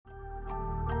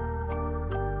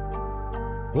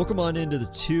Welcome on into the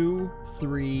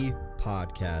 2-3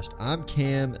 podcast. I'm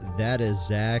Cam, that is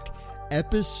Zach.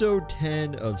 Episode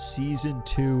 10 of season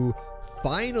 2,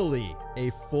 finally a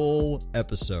full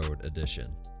episode edition.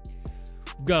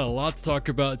 We've got a lot to talk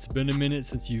about. It's been a minute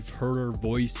since you've heard our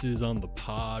voices on the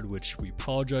pod, which we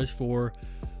apologize for,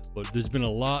 but there's been a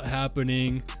lot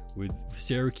happening with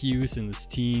Syracuse and this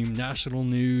team, national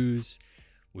news,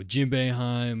 with Jim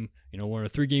Boeheim. You know, we're on a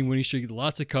 3-game winning streak,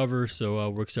 lots to cover, so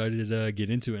we're excited to get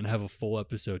into it and have a full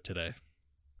episode today.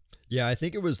 Yeah, I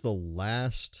think it was the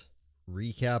last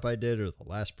recap I did, or the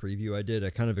last preview I did. I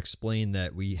kind of explained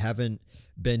that we haven't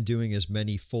been doing as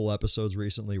many full episodes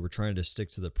recently. We're trying to stick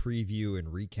to the preview and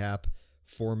recap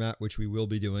format, which we will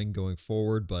be doing going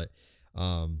forward, but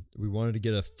we wanted to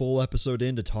get a full episode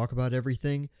in to talk about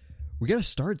everything. We got to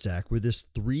start, Zach, with this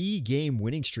 3-game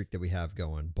winning streak that we have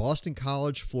going. Boston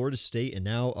College, Florida State, and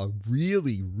now a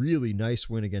really, really nice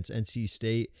win against NC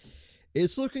State.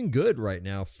 It's looking good right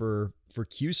now for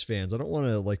Cuse fans. I don't want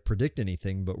to predict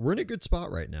anything, but we're in a good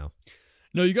spot right now.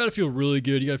 No, you got to feel really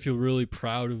good. You got to feel really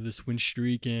proud of this win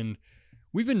streak, and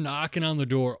we've been knocking on the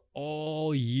door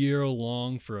all year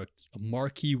long for a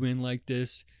marquee win like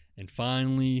this, and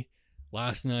finally,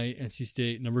 last night, NC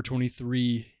State, number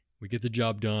 23, we get the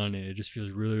job done, and it just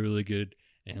feels really, really good.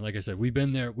 And like I said, we've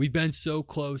been there. We've been so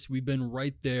close. We've been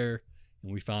right there,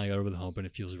 and we finally got over the hump, and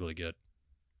it feels really good.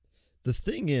 The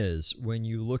thing is, when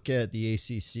you look at the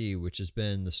ACC, which has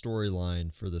been the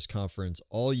storyline for this conference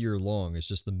all year long, it's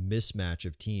just the mismatch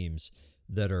of teams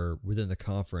that are within the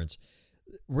conference.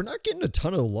 We're not getting a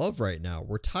ton of love right now.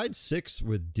 We're tied 6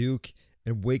 with Duke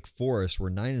and Wake Forest. We're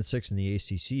 9-6 in the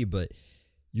ACC, but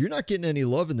you're not getting any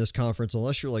love in this conference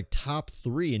unless you're top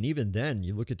 3. And even then,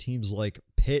 you look at teams like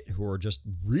Pitt, who are just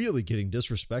really getting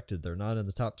disrespected. They're not in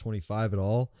the top 25 at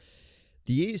all.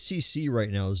 The ACC right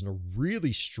now is in a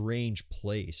really strange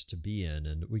place to be in,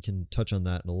 and we can touch on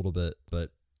that in a little bit.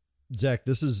 But Zach,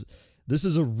 this is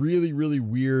a really, really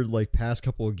weird past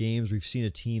couple of games. We've seen a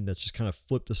team that's just kind of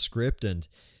flipped the script, and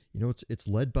it's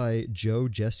led by Joe,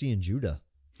 Jesse, and Judah.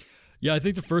 Yeah, I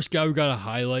think the first guy we got to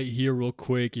highlight here real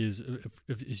quick is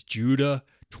Judah.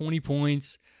 20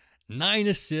 points, 9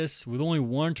 assists with only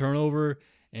 1 turnover.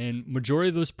 And majority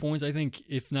of those points, I think,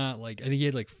 if not, I think he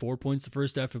had 4 points the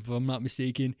first half, if I'm not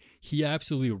mistaken. He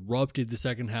absolutely erupted the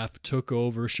second half, took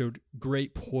over, showed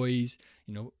great poise,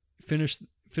 finished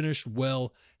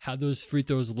well, had those free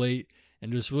throws late,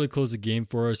 and just really closed the game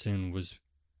for us and was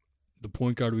the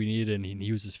point guard we needed, and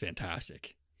he was just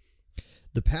fantastic.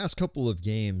 The past couple of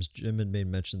games, Jim had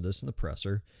mentioned this in the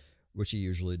presser, which he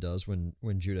usually does when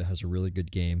Judah has a really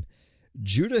good game.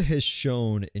 Judah has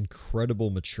shown incredible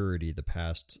maturity the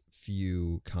past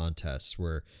few contests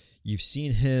where you've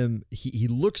seen him. He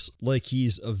looks like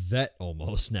he's a vet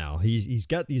almost now. He's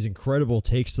got these incredible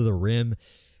takes to the rim.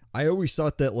 I always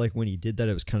thought that when he did that,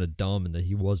 it was kind of dumb and that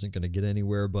he wasn't going to get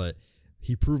anywhere, but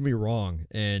he proved me wrong,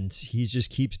 and he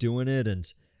just keeps doing it. And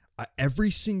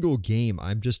every single game,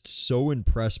 I'm just so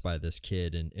impressed by this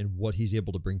kid and what he's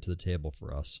able to bring to the table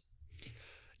for us.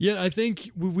 Yeah, I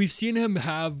think we've seen him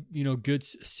have, good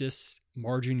assist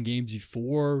margin games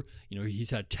before. He's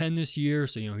had 10 this year,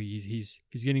 so, he's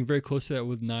getting very close to that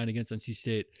with 9 against NC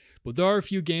State. But there are a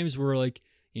few games where,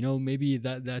 maybe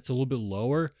that's a little bit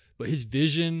lower. But his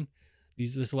vision,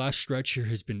 this last stretch here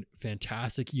has been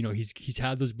fantastic. He's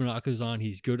had those binoculars on.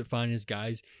 He's good at finding his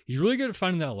guys. He's really good at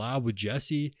finding that lob with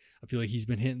Jesse. I feel like he's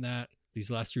been hitting that these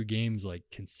last 3 games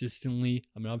consistently.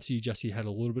 I mean, obviously Jesse had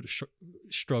a little bit of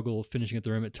struggle finishing at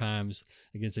the rim at times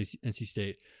against NC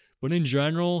State, but in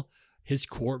general, his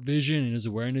court vision and his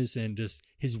awareness and just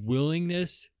his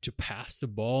willingness to pass the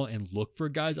ball and look for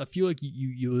guys, I feel like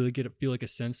you really feel a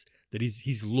sense that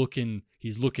he's looking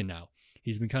now.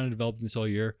 He's been kind of developing this all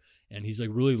year, and he's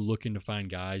really looking to find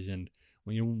guys. And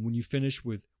when you finish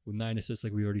with 9 assists,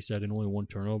 like we already said, and only 1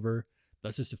 turnover,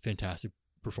 that's just a fantastic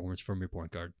performance from your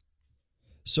point guard.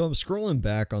 So I'm scrolling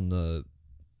back on the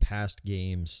past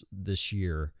games this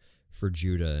year for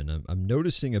Judah, and I'm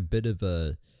noticing a bit of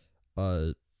a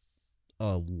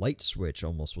light switch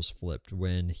almost was flipped.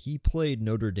 When he played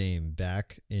Notre Dame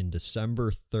back in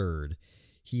December 3rd,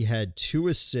 he had 2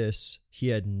 assists, he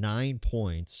had 9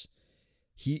 points.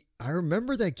 I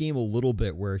remember that game a little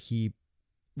bit where he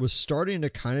was starting to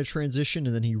kind of transition,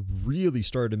 and then he really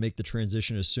started to make the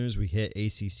transition as soon as we hit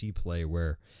ACC play,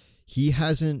 where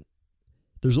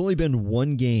there's only been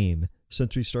 1 game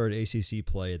since we started ACC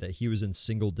play that he was in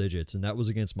single digits, and that was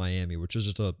against Miami, which was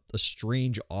just a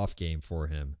strange off game for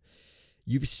him.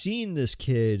 You've seen this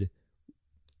kid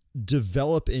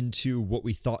develop into what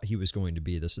we thought he was going to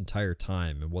be this entire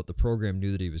time and what the program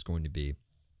knew that he was going to be.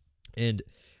 And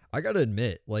I got to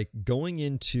admit, like going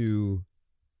into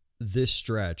this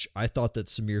stretch, I thought that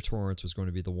Samir Torrance was going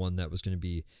to be the one that was going to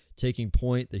be taking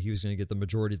point, that he was going to get the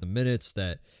majority of the minutes,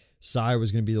 that Sai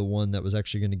was going to be the one that was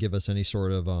actually going to give us any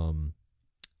sort of,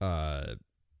 I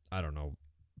don't know,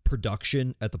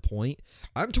 production at the point.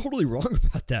 I'm totally wrong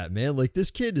about that, man. Like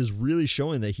this kid is really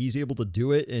showing that he's able to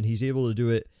do it, and he's able to do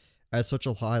it at such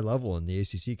a high level in the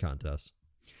ACC contest.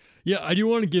 Yeah, I do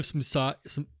want to give some Sai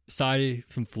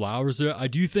some flowers there. I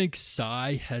do think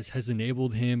Sai has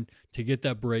enabled him to get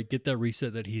that break, get that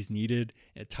reset that he's needed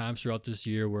at times throughout this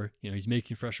year where, you know, he's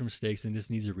making freshman mistakes and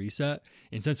just needs a reset.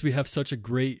 And since we have such a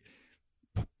great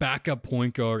backup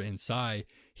point guard in Sai,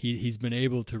 he's been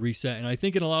able to reset. And I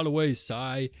think in a lot of ways,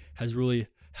 Sai has really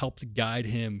helped guide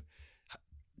him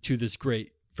to this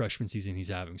great freshman season he's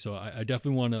having. So I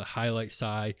definitely want to highlight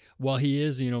Sai. While he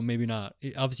is, you know, maybe not,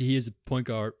 obviously he is a point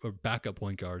guard or backup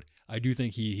point guard, I do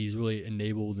think he's really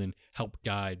enabled and helped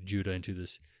guide Judah into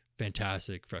this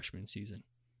fantastic freshman season.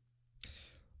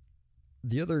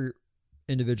 The other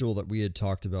individual that we had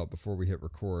talked about before we hit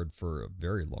record for a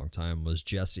very long time was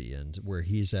Jesse, and where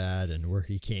he's at and where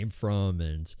he came from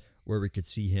and where we could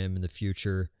see him in the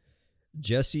future.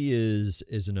 Jesse is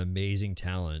an amazing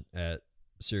talent at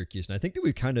Syracuse, and I think that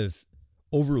we kind of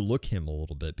overlook him a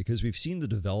little bit because we've seen the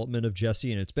development of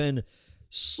Jesse, and it's been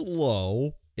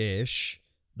slow-ish.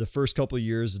 The first couple of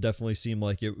years it definitely seemed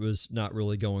like it was not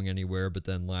really going anywhere, but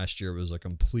then last year it was a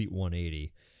complete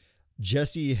 180.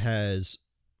 Jesse has,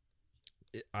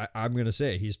 I'm going to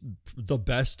say, he's the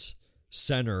best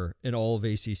center in all of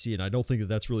ACC, and I don't think that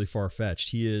that's really far-fetched.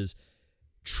 He is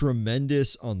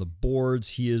tremendous on the boards.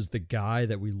 He is the guy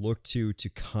that we look to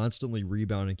constantly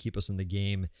rebound and keep us in the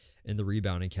game in the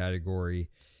rebounding category.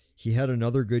 He had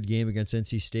another good game against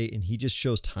NC State, and he just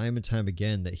shows time and time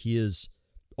again that he is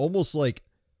almost like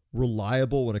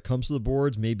reliable when it comes to the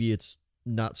boards. Maybe it's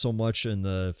not so much in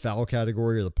the foul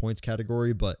category or the points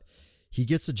category, but he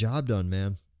gets the job done,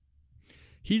 man.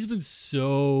 He's been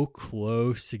so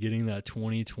close to getting that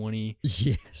 2020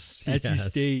 NC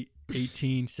State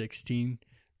 18-16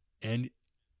 and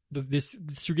this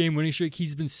 3-game winning streak.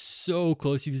 He's been so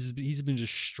close. He's been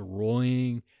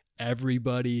destroying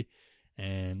everybody,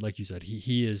 and like you said,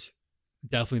 he is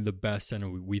definitely the best center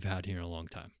we've had here in a long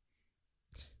time.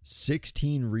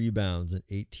 16 rebounds and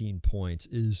 18 points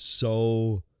is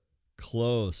so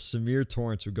close. Samir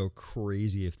Torrance would go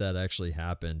crazy if that actually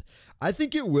happened. I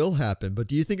think it will happen, but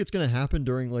do you think it's going to happen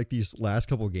during like these last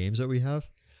couple games that we have?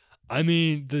 I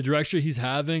mean, the direction he's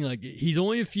having, like he's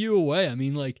only a few away. I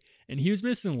mean, like, and he was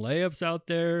missing layups out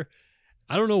there.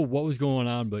 I don't know what was going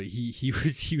on, but he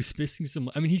was missing some.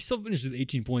 I mean, he still finished with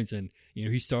 18 points, and you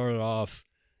know he started off,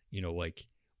 you know, like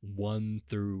 1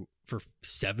 through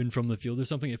 7 from the field or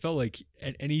something. It felt like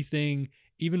anything,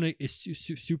 even a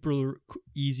super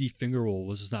easy finger roll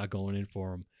was just not going in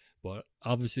for him. But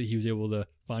obviously, he was able to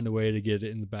find a way to get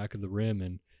it in the back of the rim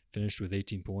and finished with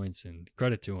 18 points. And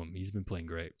credit to him, he's been playing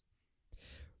great.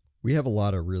 We have a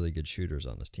lot of really good shooters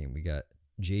on this team. We got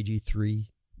JG3,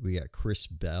 we got Chris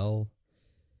Bell.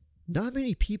 Not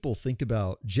many people think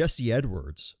about Jesse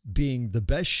Edwards being the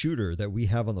best shooter that we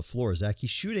have on the floor. Zach,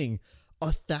 he's shooting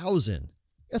 1,000%,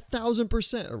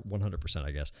 or 100%,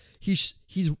 I guess. He's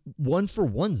 1 for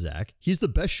 1, Zach. He's the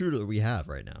best shooter that we have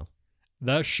right now.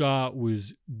 That shot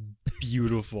was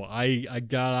beautiful. I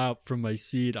got up from my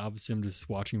seat. Obviously, I'm just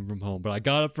watching from home, but I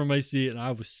got up from my seat and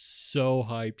I was so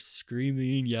hyped,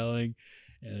 screaming, yelling.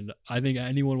 And I think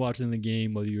anyone watching the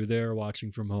game, whether you're there or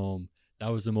watching from home,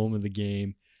 that was the moment of the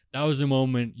game. That was the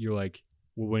moment you're like,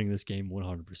 we're winning this game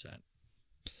 100%.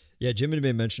 Yeah, Jim had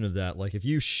made mention of that. Like, if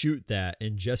you shoot that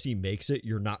and Jesse makes it,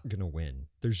 you're not going to win.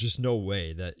 There's just no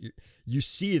way that you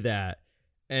see that.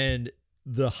 And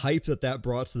the hype that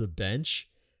brought to the bench,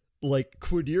 like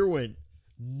Quadir went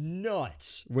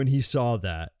nuts when he saw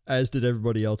that, as did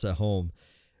everybody else at home.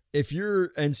 If you're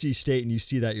NC State and you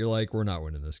see that, you're like, we're not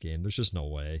winning this game. There's just no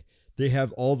way. They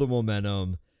have all the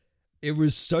momentum. It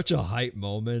was such a hype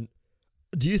moment.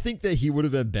 Do you think that he would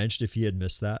have been benched if he had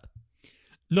missed that?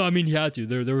 No, I mean, he had to.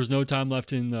 There was no time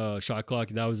left in the shot clock.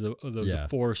 That was a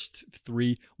forced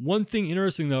 3. One thing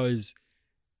interesting, though, is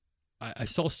I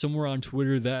saw somewhere on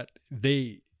Twitter that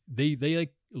they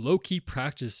like low-key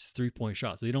practice 3-point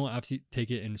shots. They don't obviously take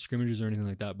it in scrimmages or anything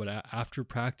like that, but after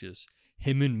practice,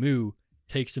 him and Moo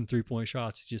take some 3-point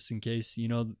shots just in case, you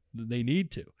know, they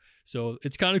need to. So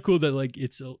it's kind of cool that like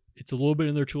it's a little bit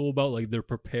in their tool belt, like they're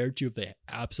prepared to if they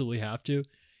absolutely have to.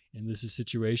 And this is a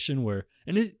situation where,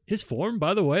 and his form,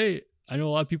 by the way, I know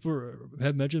a lot of people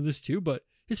have mentioned this too, but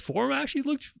his form actually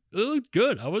looked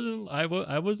good. I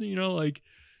wasn't, you know, like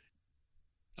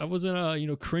I wasn't, you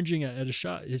know, cringing at a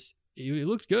shot. it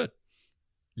looked good.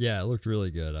 Yeah, it looked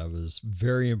really good. I was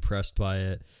very impressed by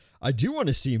it. I do want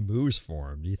to see moves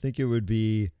for him. Do you think it would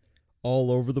be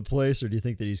all over the place, or do you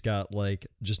think that he's got like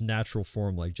just natural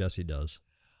form like Jesse does?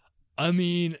 I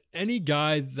mean, any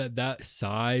guy that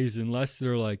size, unless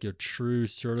they're like a true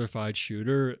certified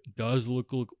shooter, does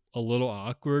look a little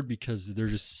awkward because they're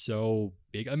just so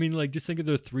big. I mean, like just think of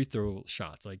their free throw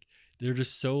shots. Like they're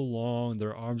just so long.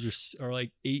 Their arms are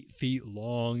like 8 feet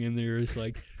long, and they're just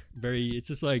like it's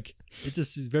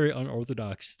just very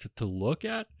unorthodox to look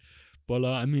at. But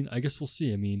I mean, I guess we'll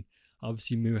see. I mean,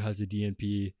 obviously Mu has a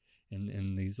DNP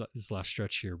in this last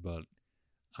stretch here, but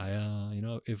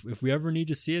if we ever need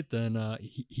to see it, then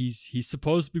he's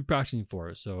supposed to be practicing for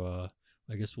it. So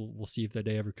I guess we'll see if that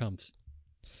day ever comes.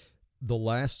 The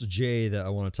last J that I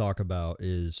want to talk about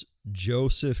is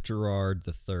Joseph Girard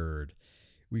III.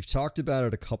 We've talked about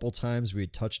it a couple times. We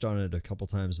had touched on it a couple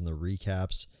times in the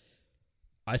recaps.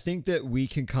 I think that we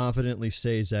can confidently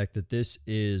say, Zach, that this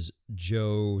is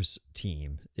Joe's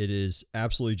team. It is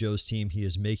absolutely Joe's team. He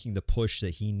is making the push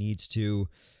that he needs to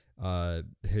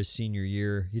his senior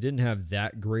year. He didn't have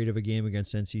that great of a game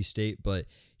against NC State, but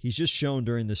he's just shown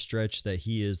during the stretch that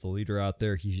he is the leader out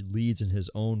there. He leads in his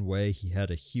own way. He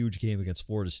had a huge game against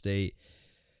Florida State.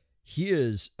 He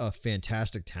is a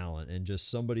fantastic talent and just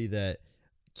somebody that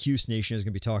Cuse Nation is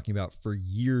going to be talking about for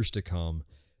years to come.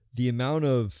 The amount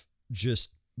of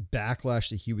just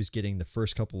backlash that he was getting the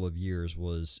first couple of years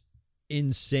was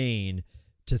insane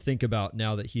to think about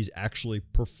now that he's actually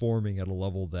performing at a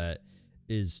level that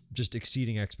is just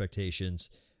exceeding expectations.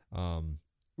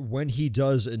 When he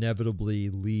does inevitably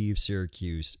leave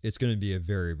Syracuse, it's going to be a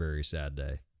very, very sad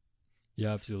day.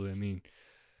 Yeah, absolutely. I mean,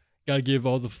 got to give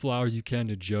all the flowers you can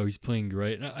to Joe. He's playing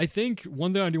great. And I think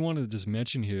one thing I do want to just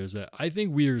mention here is that I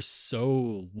think we are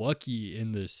so lucky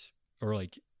in this, or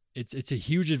like it's a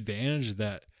huge advantage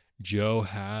that Joe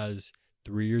has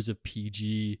 3 years of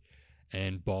PG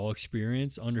and ball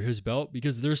experience under his belt,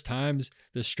 because there's times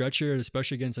the stretcher,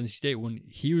 especially against NC State, when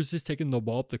he was just taking the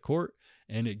ball up the court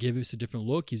and it gave us a different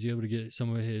look. He's able to get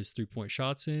some of his 3-point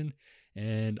shots in.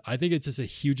 And I think it's just a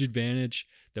huge advantage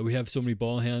that we have so many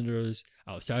ball handlers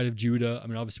outside of Judah. I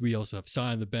mean, obviously we also have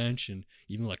Cy on the bench, and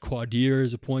even like Quadir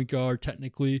is a point guard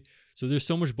technically. So there's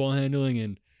so much ball handling,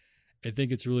 and I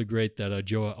think it's really great that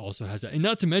Joe also has that. And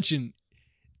not to mention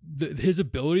his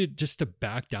ability just to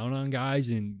back down on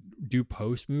guys and do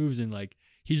post moves, and like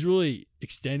he's really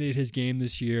extended his game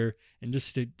this year. And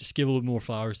just give a little more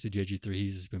flowers to JG3.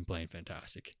 He's just been playing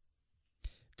fantastic.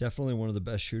 Definitely one of the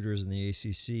best shooters in the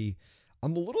ACC.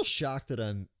 I'm a little shocked that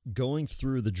I'm going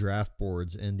through the draft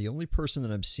boards and the only person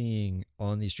that I'm seeing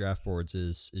on these draft boards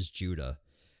is Judah.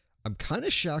 I'm kind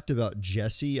of shocked about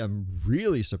Jesse. I'm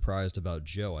really surprised about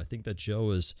Joe. I think that Joe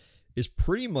is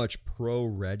pretty much pro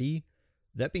ready.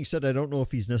 That being said, I don't know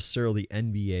if he's necessarily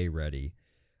NBA ready.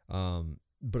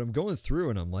 But I'm going through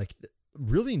and I'm like,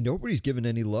 really nobody's given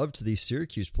any love to these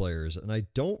Syracuse players. And I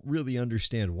don't really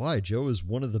understand why. Joe is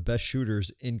one of the best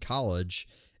shooters in college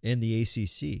and the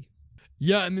ACC.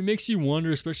 Yeah, I mean, it makes you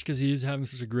wonder, especially because he is having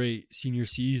such a great senior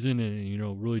season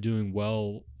and, really doing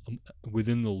well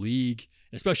within the league,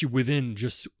 especially within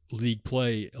just league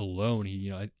play alone.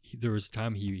 There was a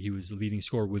time he was the leading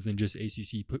scorer within just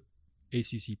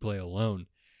ACC play alone.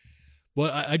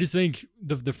 But I just think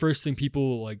the first thing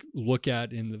people like look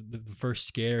at in the first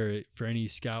scare for any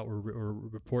scout or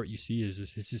report you see is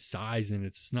his size, and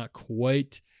it's not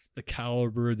quite the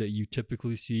caliber that you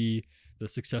typically see the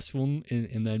successful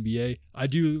in the NBA. I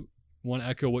do want to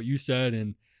echo what you said,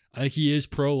 and I think he is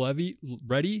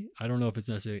ready. I don't know if it's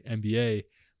necessarily NBA,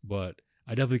 but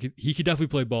he could definitely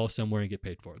play ball somewhere and get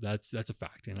paid for it. That's a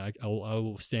fact, and I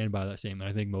will stand by that statement.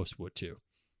 I think most would too.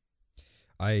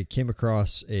 I came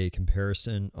across a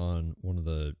comparison on one of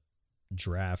the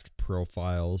draft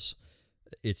profiles.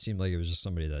 It seemed like it was just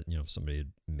somebody that, somebody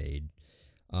had made.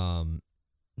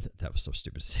 That was so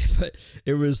stupid to say, but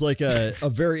it was like a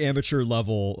very amateur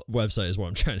level website is what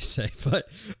I'm trying to say. But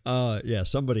yeah,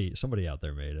 somebody out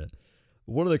there made it.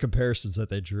 One of the comparisons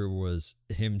that they drew was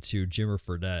him to Jimmer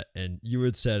Fredette, and you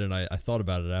had said, and I thought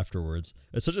about it afterwards,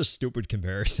 it's such a stupid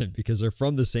comparison because they're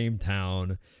from the same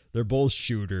town. They're both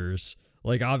shooters.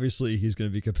 Like, obviously, he's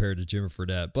going to be compared to Jimmer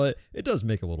Fredette, but it does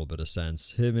make a little bit of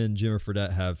sense. Him and Jimmer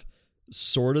Fredette have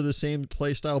sort of the same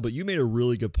play style, but you made a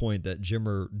really good point that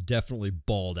Jimmer definitely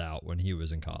balled out when he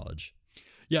was in college.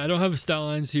 Yeah, I don't have his stat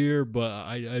lines here, but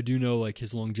I do know like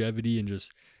his longevity and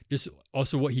just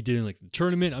also what he did in like the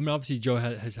tournament. I mean, obviously Joe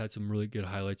has had some really good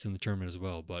highlights in the tournament as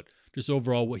well, but just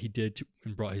overall what he did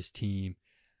and brought his team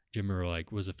Jim Miller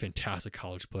like was a fantastic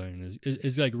college player and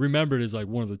is like remembered as like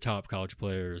one of the top college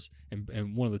players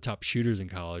and one of the top shooters in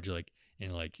college, like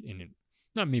in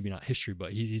not maybe not history,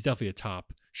 but he's definitely a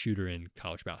top shooter in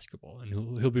college basketball,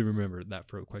 and he'll be remembered that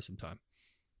for quite some time.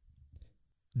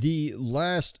 The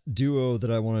last duo that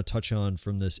I want to touch on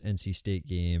from this NC State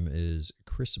game is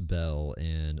Chris Bell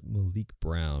and Malik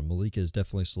Brown. Malik has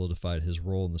definitely solidified his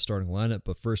role in the starting lineup,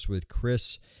 but first with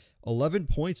Chris, 11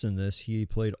 points in this. He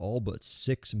played all but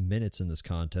 6 minutes in this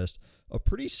contest. A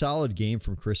pretty solid game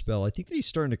from Chris Bell. I think that he's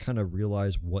starting to kind of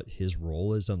realize what his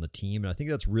role is on the team, and I think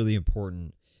that's really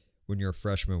important when you're a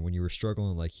freshman, when you were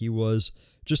struggling like he was,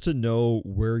 just to know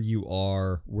where you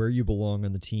are, where you belong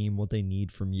on the team, what they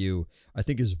need from you, I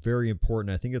think is very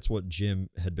important. I think that's what Jim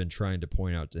had been trying to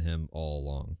point out to him all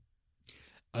along.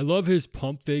 I love his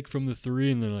pump fake from the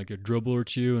 3 and then like a dribble or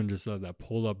two and just that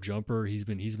pull up jumper. He's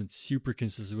been super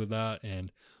consistent with that. And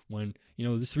when,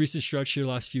 this recent stretch here,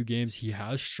 last few games, he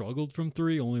has struggled from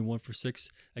 3, only 1 for 6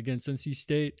 against NC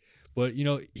State. But,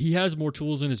 he has more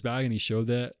tools in his bag and he showed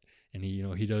that. And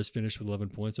he does finish with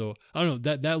 11 points. So I don't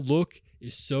know, that look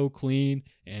is so clean,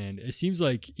 and it seems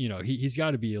like he's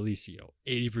got to be at least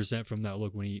 80% from that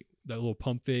look when that little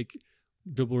pump fake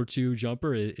dribble or two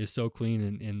jumper is so clean,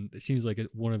 and it seems like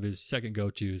one of his second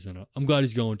go-tos. And I'm glad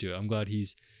he's going to it. I'm glad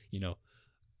he's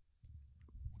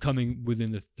coming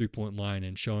within the 3-point line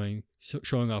and showing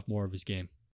off more of his game.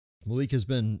 Malik has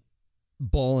been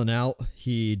balling out.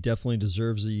 He definitely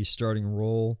deserves the starting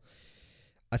role.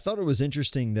 I thought it was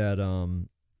interesting that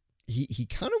he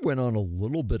kind of went on a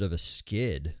little bit of a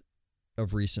skid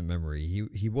of recent memory.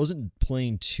 He wasn't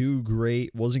playing too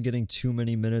great, wasn't getting too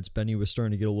many minutes. Benny was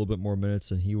starting to get a little bit more minutes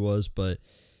than he was, but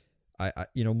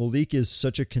Malik is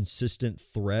such a consistent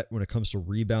threat when it comes to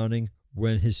rebounding.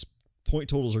 When his point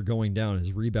totals are going down,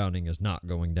 his rebounding is not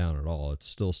going down at all. It's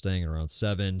still staying around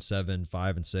 7,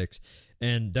 5, and 6.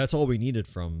 And that's all we needed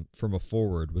from a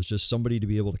forward, was just somebody to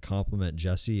be able to complement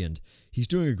Jesse. And he's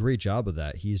doing a great job of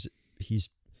that. He's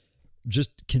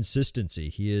just consistency.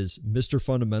 He is Mr.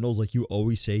 Fundamentals, like you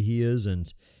always say he is.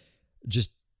 And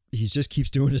he just keeps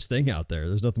doing his thing out there.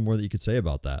 There's nothing more that you could say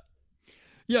about that.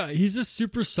 Yeah, he's just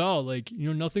super solid. Like,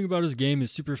 nothing about his game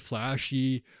is super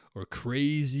flashy or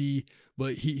crazy,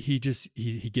 but he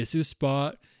gets his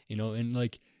spot, and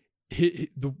like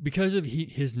because of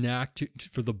his knack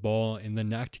for the ball and the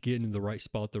knack to get into the right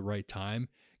spot at the right time,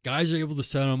 guys are able to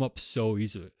set him up so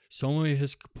easily. So many of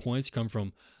his points come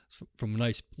from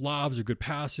nice lobs or good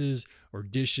passes or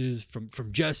dishes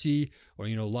from Jesse, or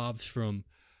lobs from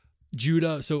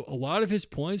Judah. So a lot of his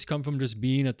points come from just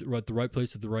being at the right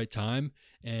place at the right time.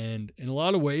 And in a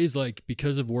lot of ways, like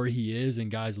because of where he is and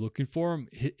guys looking for him,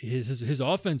 his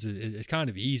offense is kind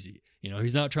of easy.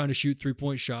 He's not trying to shoot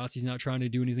 3-point shots. He's not trying to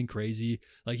do anything crazy.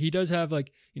 Like he does have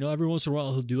every once in a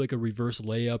while he'll do like a reverse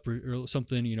layup or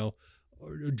something,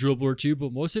 or a dribble or two.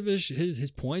 But most of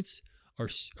his points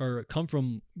are come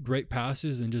from great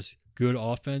passes and just good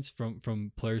offense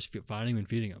from players finding him and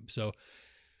feeding him. So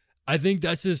I think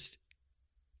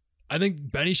I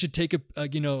think Benny should take a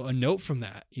note from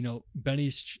that.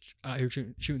 Benny's out here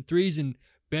shooting threes, and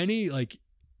Benny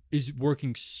is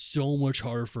working so much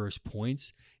harder for his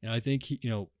points. And I think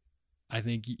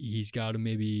he's got to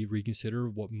maybe reconsider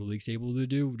what Malik's able to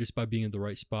do just by being at the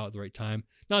right spot at the right time.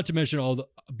 Not to mention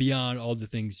beyond all the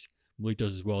things Malik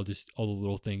does as well, just all the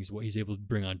little things, what he's able to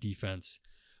bring on defense.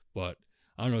 But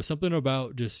I don't know, something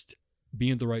about just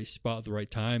being at the right spot at the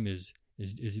right time is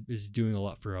doing a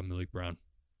lot for Malik Brown.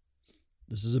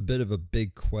 This is a bit of a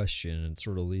big question, and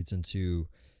sort of leads into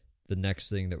the next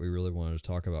thing that we really wanted to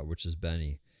talk about, which is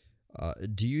Benny.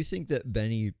 Do you think that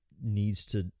Benny needs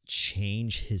to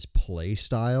change his play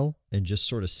style and just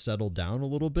sort of settle down a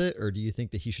little bit? Or do you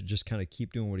think that he should just kind of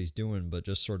keep doing what he's doing, but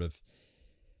just sort of,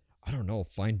 I don't know,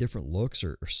 find different looks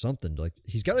or something? Like,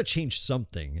 he's got to change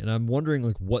something. And I'm wondering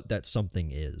what that something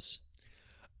is.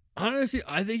 Honestly,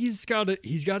 I think he's got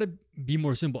to be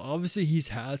more simple. Obviously, he's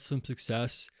had some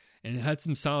success and had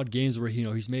some solid games where,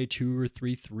 he's made 2 or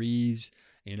 3 threes.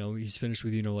 He's finished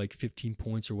with, 15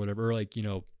 points or whatever,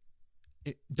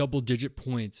 double digit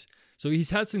points. So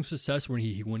he's had some success when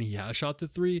he has shot the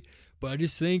 3, but I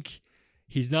just think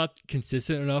he's not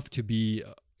consistent enough to be,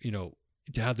 to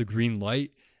have the green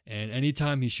light. And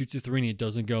anytime he shoots a 3 and it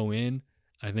doesn't go in,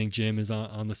 I think Jim is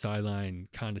on the sideline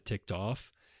kind of ticked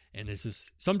off. And it's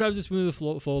just, sometimes it's within the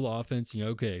flow of the offense,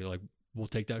 okay, we'll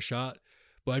take that shot.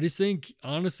 But I just think,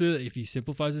 honestly, if he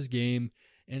simplifies his game,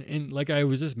 and like I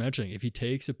was just mentioning, if he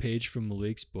takes a page from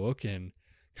Malik's book and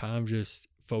kind of just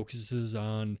focuses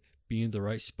on being in the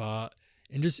right spot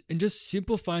and just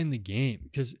simplifying the game,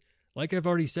 because like I've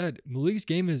already said, Malik's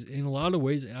game is in a lot of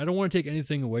ways, and I don't want to take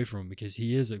anything away from him because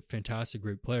he is a fantastic,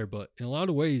 great player, but in a lot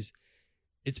of ways,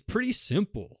 it's pretty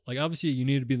simple. Like, obviously, you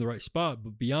need to be in the right spot,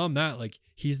 but beyond that, like,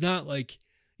 he's not like,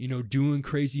 doing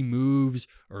crazy moves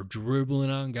or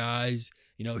dribbling on guys.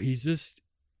 He's just,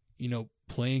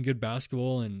 playing good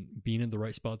basketball and being in the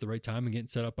right spot at the right time and getting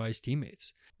set up by his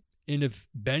teammates. And if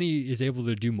Benny is able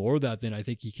to do more of that, then I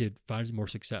think he could find more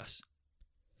success.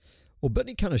 Well,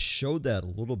 Benny kind of showed that a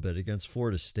little bit against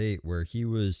Florida State, where he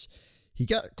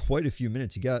got quite a few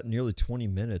minutes. He got nearly 20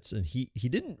 minutes, and he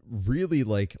didn't really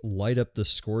like light up the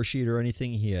score sheet or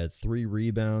anything. He had 3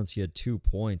 rebounds, he had 2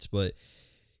 points, but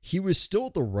he was still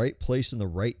at the right place in the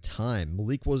right time.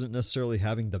 Malik wasn't necessarily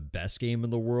having the best game in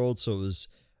the world, so it was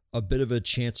a bit of a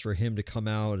chance for him to come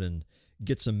out and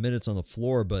get some minutes on the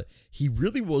floor, but he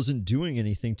really wasn't doing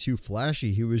anything too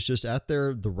flashy. He was just at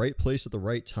the right place at the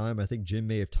right time. I think Jim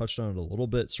may have touched on it a little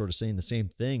bit, sort of saying the same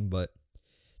thing, but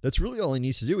that's really all he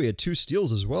needs to do. He had 2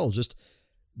 steals as well. Just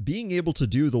being able to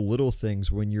do the little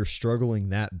things when you're struggling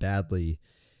that badly,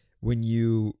 when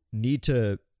you need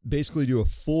to basically do a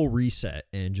full reset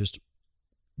and just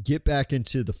get back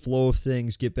into the flow of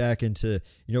things, get back into,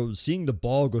 seeing the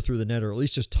ball go through the net, or at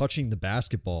least just touching the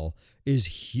basketball,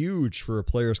 is huge for a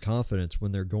player's confidence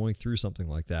when they're going through something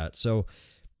like that. So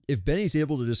if Benny's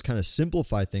able to just kind of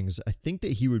simplify things, I think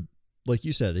that he would, like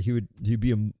you said, he'd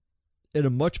be in a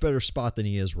much better spot than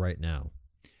he is right now.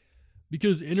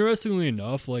 Because interestingly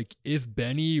enough, like if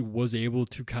Benny was able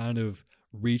to kind of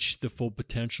reach the full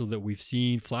potential that we've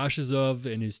seen flashes of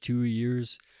in his 2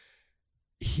 years,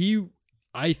 he,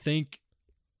 I think,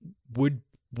 would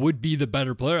be the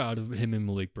better player out of him and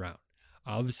Malik Brown.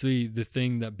 Obviously, the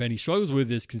thing that Benny struggles with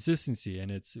is consistency,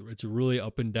 and it's really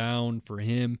up and down for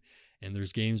him. And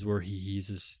there's games where he's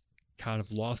just kind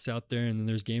of lost out there, and then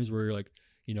there's games where you're like,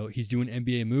 he's doing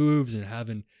NBA moves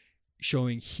and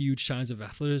showing huge signs of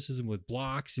athleticism with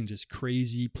blocks and just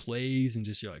crazy plays, and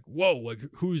just you're like, whoa, like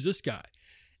who is this guy?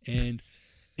 And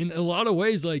in a lot of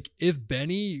ways, like if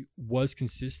Benny was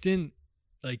consistent,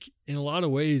 like in a lot of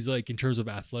ways, like in terms of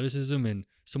athleticism and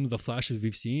some of the flashes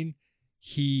we've seen,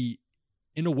 he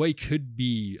in a way could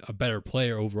be a better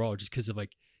player overall, just because of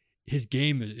like his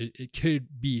game. It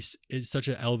could be is such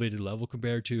an elevated level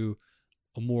compared to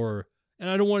a more, and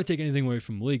I don't want to take anything away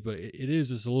from Malik, but it is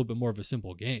just a little bit more of a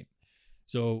simple game.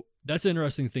 So that's an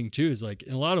interesting thing too, is like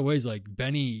in a lot of ways, like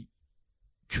Benny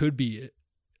could be,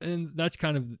 and that's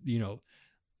kind of, the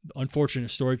unfortunate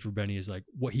story for Benny, is like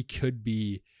what he could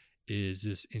be is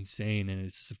just insane. And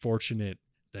it's fortunate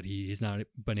that he's not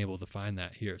been able to find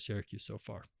that here at Syracuse so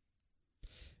far.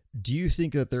 Do you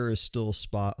think that there is still a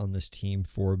spot on this team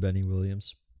for Benny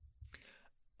Williams?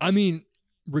 I mean,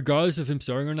 regardless of him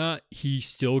starting or not, he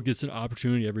still gets an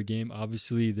opportunity every game.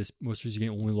 Obviously, this most recent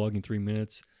game only logging 3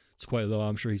 minutes. It's quite low.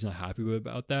 I'm sure he's not happy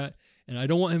about that. And I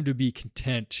don't want him to be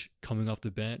content coming off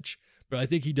the bench, but I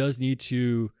think he does need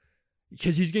to,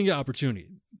 because he's going to get opportunity.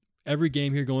 Every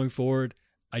game here going forward,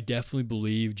 I definitely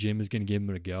believe Jim is going to give him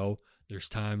a go. There's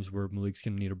times where Malik's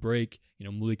going to need a break.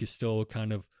 Malik is still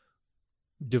kind of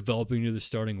developing into the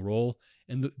starting role,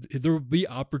 and there will be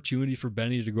opportunity for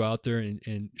Benny to go out there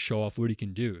and show off what he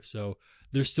can do. So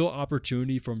there's still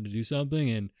opportunity for him to do something,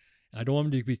 and I don't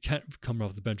want him to be coming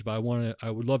off the bench, but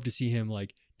I would love to see him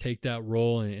like take that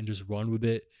role and just run with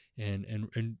it and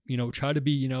try to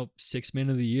be 6th man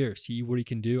of the year, see what he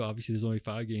can do. Obviously, there's only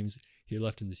 5 games here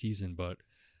left in the season, but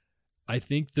I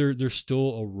think there's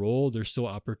still a role, there's still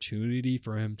opportunity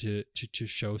for him to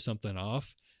show something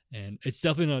off. And it's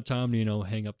definitely not time to,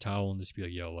 hang up towel and just be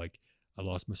like, yo, like I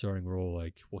lost my starting role.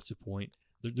 Like, what's the point?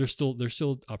 There's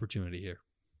still opportunity here.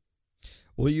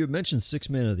 Well, you mentioned 6th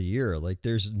man of the year. Like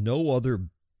there's no other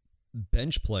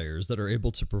bench players that are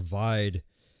able to provide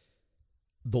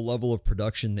the level of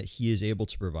production that he is able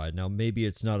to provide. Now, maybe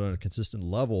it's not on a consistent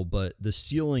level, but the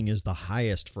ceiling is the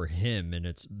highest for him, and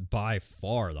it's by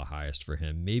far the highest for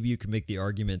him. Maybe you could make the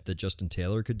argument that Justin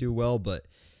Taylor could do well, but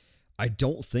I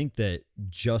don't think that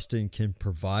Justin can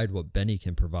provide what Benny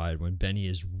can provide when Benny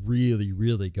is really,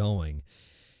 really going.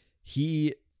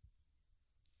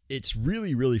 It's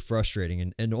really, really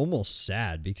frustrating and almost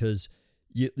sad, because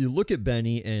you look at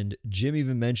Benny, and Jim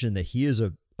even mentioned that he is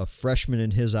a freshman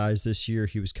in his eyes this year.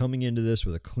 He was coming into this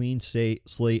with a clean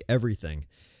slate, everything.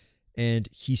 And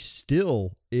he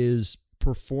still is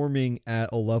performing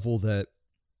at a level that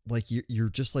like you're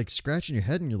just like scratching your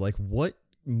head and you're like, what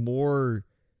more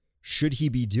should he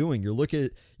be doing? You look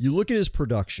at his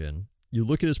production. You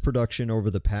look at his production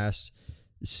over the past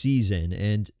season,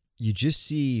 and you just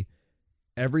see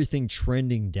everything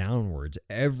trending downwards,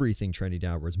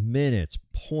 minutes,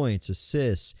 points,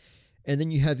 assists. And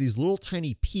then you have these little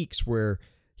tiny peaks where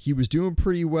he was doing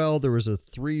pretty well. There was a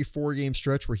 3-4 game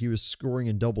stretch where he was scoring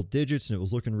in double digits and it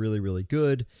was looking really, really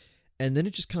good. And then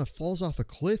it just kind of falls off a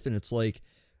cliff. And it's like,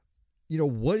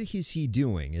 what is he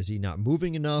doing? Is he not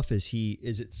moving enough? Is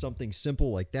it something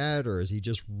simple like that? Or is he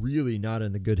just really not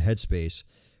in the good headspace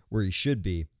where he should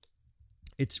be?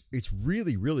 It's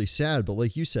really, really sad. But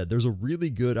like you said, there's a really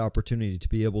good opportunity to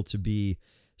be able to be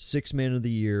 6th man of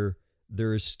the year.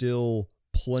 There is still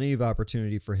plenty of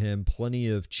opportunity for him, plenty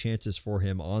of chances for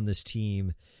him on this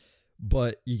team.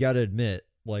 But you got to admit,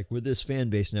 like with this fan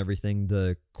base and everything,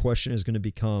 the question is going to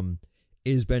become,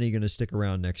 is Benny going to stick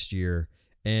around next year?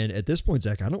 And at this point,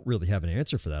 Zach, I don't really have an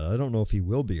answer for that. I don't know if he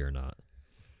will be or not.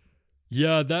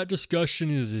 Yeah, that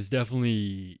discussion is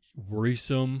definitely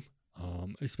worrisome.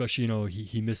 Especially,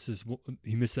 he missed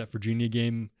that Virginia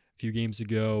game a few games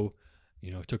ago.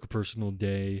 Took a personal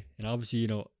day, and obviously,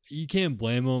 you can't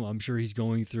blame him. I'm sure he's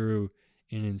going through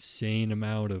an insane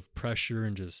amount of pressure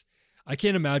and I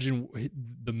can't imagine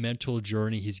the mental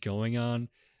journey he's going on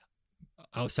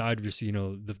outside of just,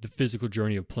 the physical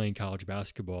journey of playing college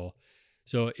basketball.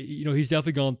 So, he's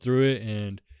definitely gone through it,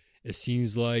 and it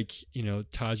seems like,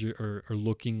 ties are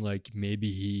looking like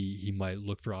maybe he might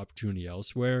look for opportunity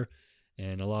elsewhere.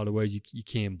 And in a lot of ways, you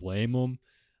can't blame him.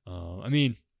 I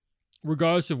mean,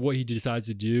 regardless of what he decides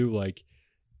to do,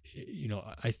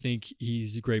 I think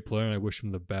he's a great player and I wish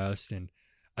him the best. And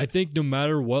I think no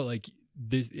matter what,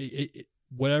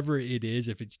 whatever it is,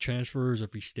 if it transfers,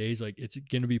 if he stays, it's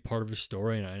going to be part of his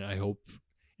story. And I hope,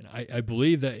 and I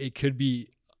believe that it could be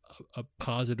a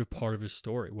positive part of his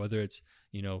story, whether it's,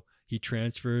 he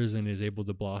transfers and is able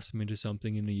to blossom into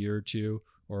something in a year or two,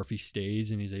 or if he stays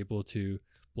and he's able to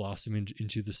blossom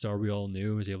into the star we all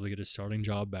knew, is able to get his starting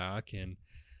job back. And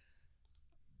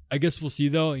I guess we'll see,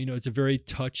 though. It's a very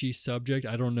touchy subject.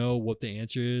 I don't know what the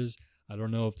answer is. I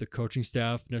don't know if the coaching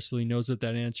staff necessarily knows what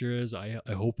that answer is. I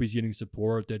hope he's getting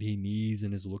support that he needs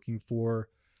and is looking for.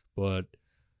 But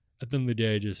at the end of the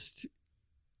day, just,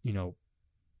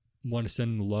 want to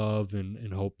send him love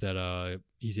and hope that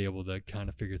he's able to kind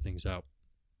of figure things out.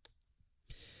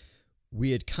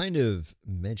 We had kind of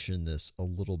mentioned this a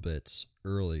little bit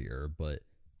earlier, but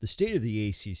the state of the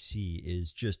ACC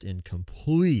is just in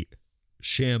complete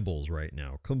shambles right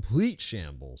now. Complete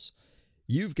shambles.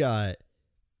 You've got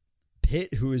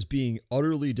Pitt, who is being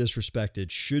utterly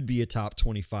disrespected, should be a top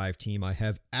 25 team. I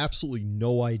have absolutely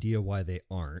no idea why they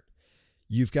aren't.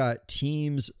 You've got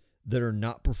teams that are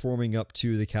not performing up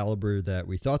to the caliber that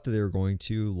we thought that they were going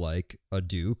to, like a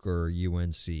Duke or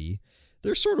UNC.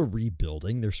 They're sort of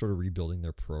rebuilding. They're sort of rebuilding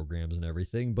their programs and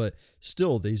everything, but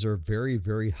still, these are very,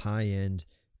 very high-end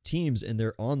teams, and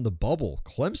they're on the bubble.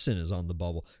 Clemson is on the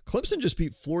bubble. Clemson just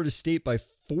beat Florida State by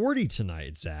 40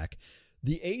 tonight, Zach.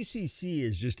 The ACC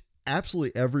is just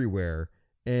absolutely everywhere,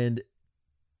 and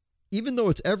even though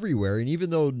it's everywhere, and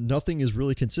even though nothing is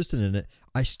really consistent in it,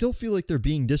 I still feel like they're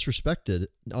being disrespected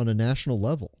on a national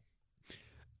level.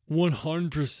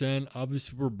 100%.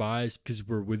 Obviously, we're biased because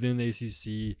we're within the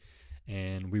ACC,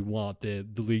 and we want the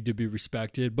league to be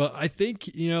respected. But I think,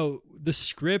 the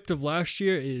script of last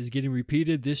year is getting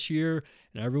repeated this year,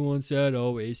 and everyone said,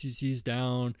 ACC's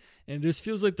down. And it just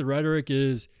feels like the rhetoric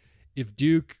is, if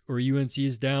Duke or UNC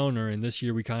is down, or in this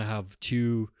year we kind of have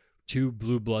two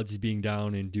blue bloods being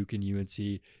down in Duke and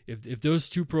UNC. If those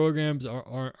two programs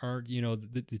aren't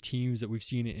the teams that we've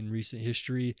seen in recent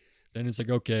history, then it's like,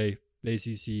 okay, the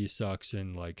ACC sucks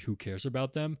and who cares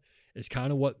about them? It's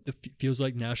kind of what feels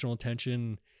like national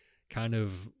attention kind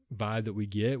of vibe that we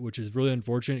get, which is really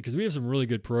unfortunate because we have some really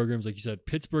good programs. Like you said,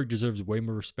 Pittsburgh deserves way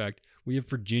more respect. We have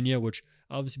Virginia, which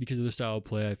obviously because of their style of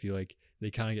play, I feel like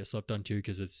they kind of get slept on too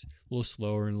because it's a little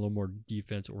slower and a little more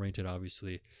defense oriented,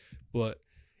 obviously. But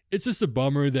it's just a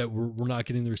bummer that we're not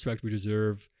getting the respect we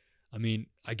deserve. I mean,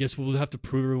 I guess we'll have to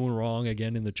prove everyone wrong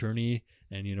again in the tourney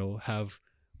and, have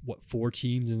 4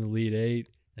 teams in the Elite 8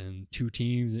 and 2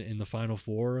 teams in the Final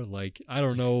 4. I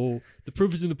don't know. The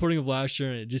proof is in the pudding of last year,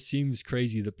 and it just seems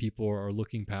crazy that people are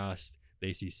looking past the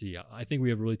ACC. I think we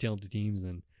have really talented teams,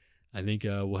 and I think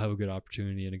we'll have a good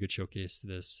opportunity and a good showcase to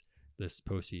this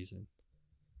postseason.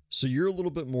 So you're a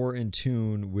little bit more in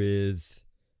tune with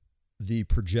the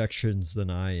projections than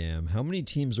I am. How many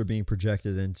teams are being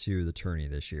projected into the tourney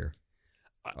this year?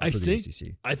 I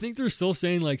think they're still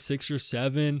saying 6 or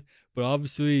 7, but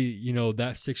obviously,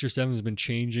 that 6 or 7 has been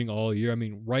changing all year. I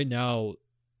mean, right now,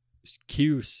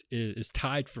 Cuse is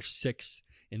tied for 6th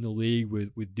in the league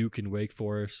with Duke and Wake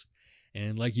Forest.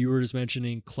 And like you were just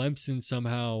mentioning, Clemson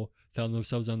somehow found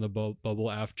themselves on the bubble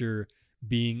after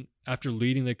leading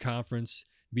the conference,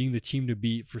 being the team to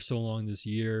beat for so long this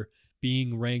year,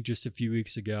 being ranked just a few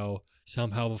weeks ago,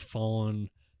 somehow have fallen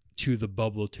to the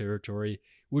bubble territory,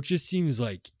 which just seems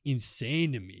like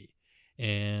insane to me.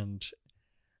 And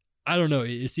I don't know,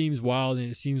 it seems wild,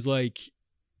 and it seems like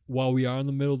while we are in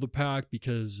the middle of the pack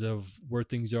because of where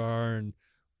things are and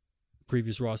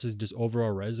previous rosters and just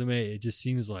overall resume, it just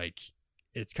seems like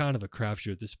it's kind of a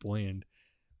crapshoot at this point. And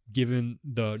given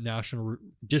the national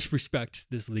disrespect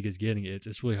this league is getting,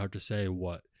 it's really hard to say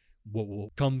what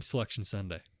will come Selection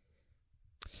Sunday.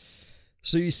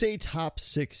 So you say top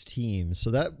 6 teams. So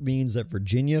that means that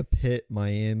Virginia, Pitt,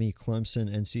 Miami,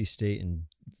 Clemson, NC State, and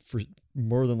for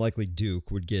more than likely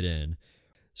Duke would get in.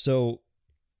 So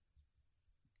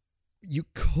you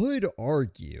could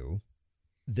argue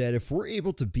that if we're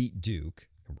able to beat Duke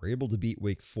and we're able to beat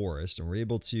Wake Forest and we're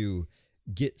able to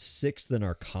get 6th in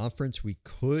our conference, we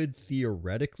could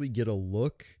theoretically get a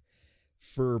look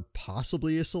for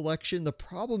possibly a selection. The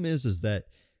problem is that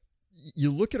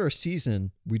you look at our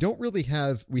season, we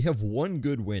have one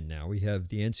good win now. We have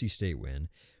the NC State win.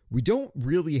 We don't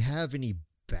really have any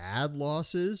bad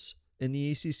losses in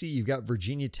the ACC. You've got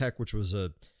Virginia Tech, which was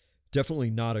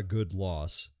definitely not a good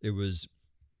loss. I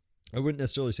wouldn't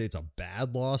necessarily say it's a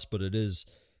bad loss, but it is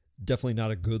definitely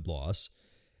not a good loss.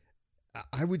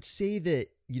 I would say that,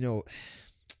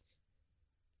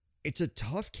 it's a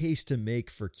tough case to make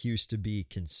for Cuse to be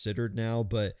considered now,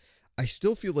 but I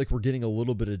still feel like we're getting a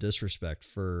little bit of disrespect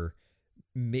for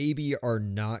maybe our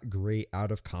not great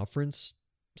out of conference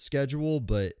schedule,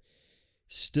 but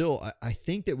still, I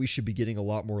think that we should be getting a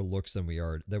lot more looks than we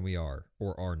are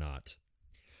or are not.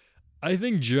 I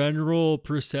think general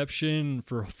perception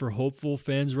for hopeful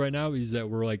fans right now is that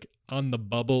we're like on the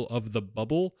bubble of the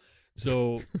bubble.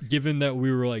 So given that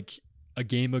we were like a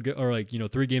game ago, or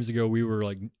 3 games ago, we were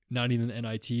like not even the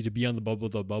NIT, to be on the bubble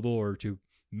of the bubble, or to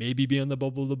maybe be on the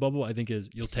bubble of the bubble, I think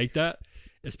you'll take that,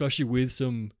 especially with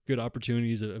some good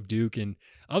opportunities of Duke. And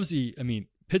obviously, I mean,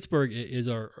 Pittsburgh is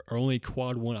our only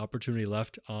quad 1 opportunity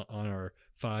left on our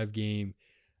 5-game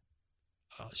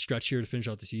stretch here to finish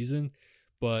out the season.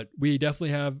 But we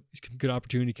definitely have good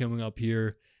opportunity coming up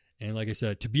here. And like I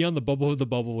said, to be on the bubble of the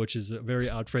bubble, which is a very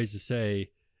odd phrase to say,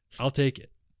 I'll take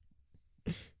it.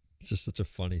 It's just such a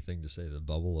funny thing to say, the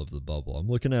bubble of the bubble. I'm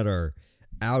looking at our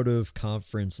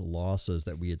out-of-conference losses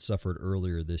that we had suffered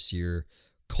earlier this year.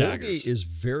 Colgate is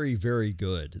very, very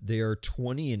good. They are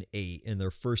 20-8, and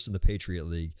they're first in the Patriot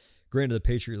League. Granted, the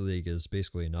Patriot League is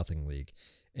basically a nothing league.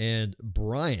 And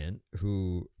Bryant,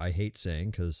 who I hate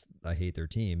saying because I hate their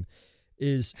team,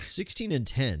 is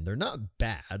 16-10. They're not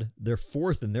bad. They're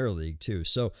 4th in their league, too.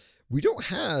 So we don't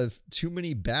have too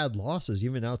many bad losses,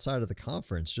 even outside of the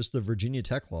conference. Just the Virginia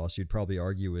Tech loss, you'd probably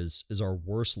argue, is our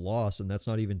worst loss, and that's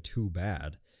not even too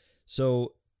bad.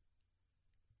 So,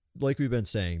 like we've been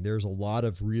saying, there's a lot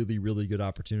of really, really good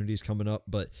opportunities coming up,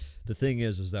 but the thing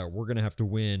is that we're going to have to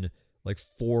win like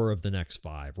 4 of the next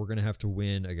 5. We're going to have to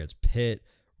win against Pitt.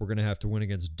 We're going to have to win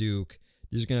against Duke.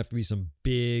 There's going to have to be some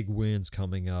big wins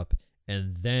coming up,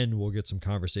 and then we'll get some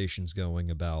conversations going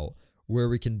about where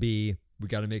we can be. We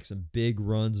got to make some big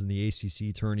runs in the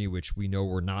ACC tourney, which we know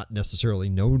we're not necessarily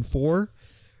known for.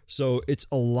 So it's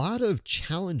a lot of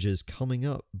challenges coming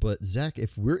up. But Zach,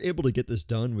 if we're able to get this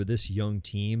done with this young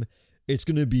team, it's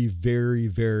going to be very,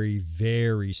 very,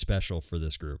 very special for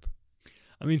this group.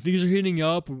 I mean, things are heating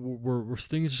up.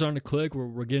 Things are starting to click.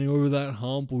 We're getting over that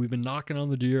hump. We've been knocking on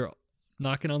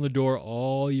the door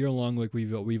all year long, like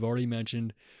we've already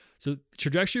mentioned. So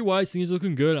trajectory-wise, things are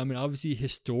looking good. I mean, obviously,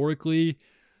 historically,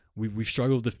 we've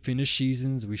struggled to finish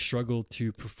seasons. We've struggled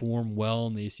to perform well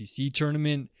in the ACC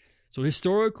tournament. So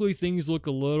historically, things look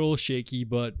a little shaky,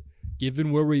 but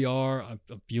given where we are,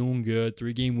 I'm feeling good.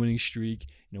 3-game winning streak.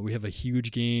 We have a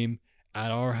huge game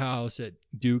at our house at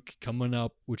Duke coming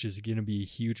up, which is going to be a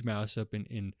huge matchup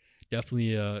and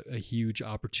definitely a huge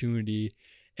opportunity.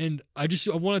 And I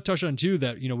want to touch on too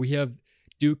that we have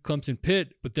Duke, Clemson,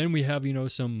 Pitt, but then we have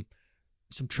some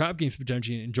trap games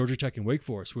potentially in Georgia Tech and Wake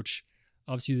Forest, which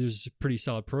obviously there's a pretty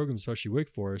solid program, especially Wake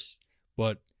Forest,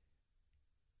 but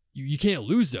you can't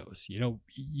lose those.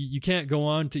 You can't go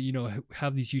on to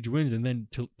have these huge wins and then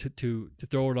to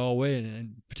throw it all away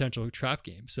in potential trap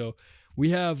games. So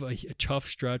we have a tough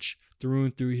stretch through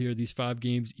and through here. These 5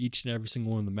 games, each and every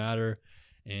single one of them matter,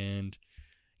 and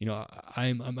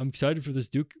I'm excited for this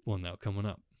Duke one now coming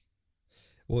up.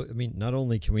 Well, I mean, not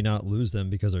only can we not lose them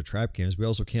because they're trap games, we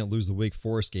also can't lose the Wake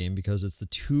Forest game because it's the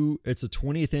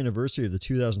 20th anniversary of the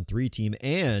 2003 team,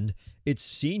 and it's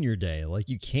senior day. Like,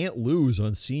 you can't lose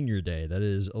on senior day. That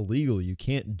is illegal. You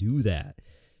can't do that.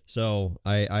 So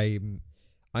I'm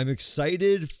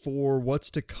excited for what's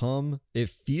to come. It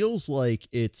feels like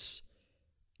it's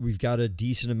we've got a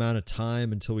decent amount of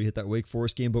time until we hit that Wake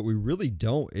Forest game, but we really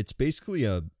don't. It's basically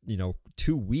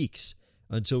 2 weeks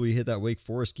until we hit that Wake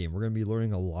Forest game. We're going to be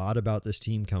learning a lot about this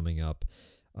team coming up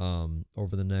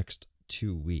over the next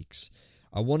 2 weeks.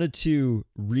 I wanted to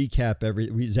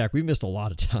recap Zach, we missed a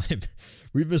lot of time.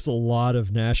 We've missed a lot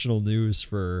of national news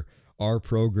for our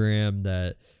program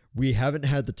that we haven't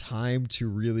had the time to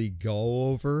really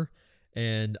go over.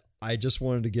 And I just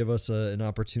wanted to give us an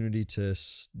opportunity to,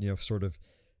 sort of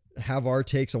have our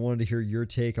takes. I wanted to hear your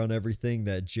take on everything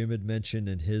that Jim had mentioned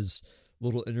in his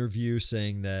little interview,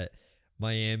 saying that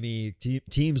Miami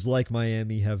teams like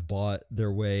Miami have bought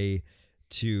their way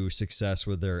to success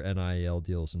with their NIL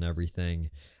deals and everything.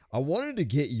 I wanted to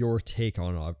get your take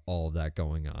on all of that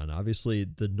going on. Obviously,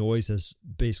 the noise has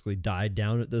basically died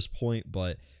down at this point,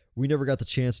 but we never got the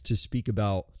chance to speak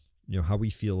about, how we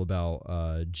feel about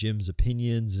Jim's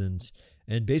opinions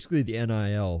and basically the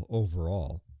NIL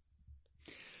overall.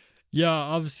 Yeah,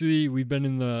 obviously we've been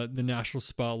in the national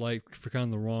spotlight for kind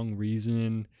of the wrong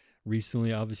reason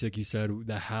recently. Obviously, like you said,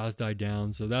 that has died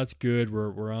down, so that's good.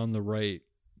 We're on the right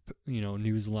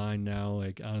news line now,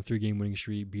 like on a 3-game winning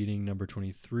streak, beating number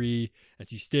 23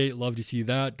 NC State. Love to see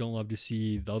that. Don't love to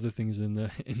see the other things in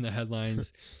the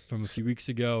headlines from a few weeks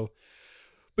ago.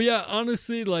 But yeah,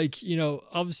 honestly,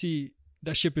 obviously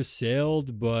that ship has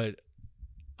sailed, but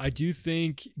I do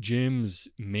think Jim's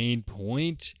main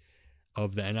point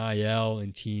of the NIL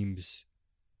and teams,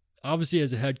 obviously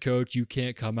as a head coach, you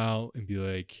can't come out and be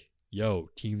like, yo,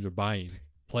 teams are buying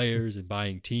players and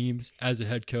buying teams as a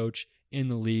head coach in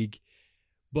the league.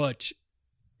 But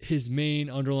his main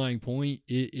underlying point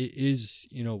is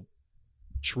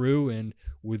true. And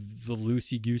with the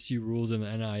loosey-goosey rules in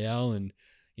the NIL and,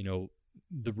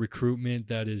 the recruitment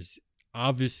that is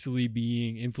obviously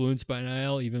being influenced by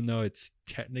NIL, even though it's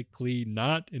technically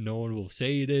not, and no one will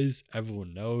say it is.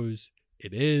 Everyone knows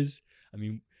it is. I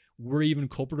mean, we're even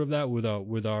culprit of that with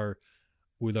our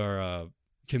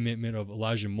commitment of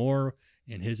Elijah Moore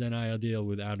and his NIL deal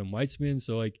with Adam Weitzman.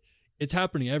 So it's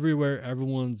happening everywhere.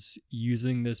 Everyone's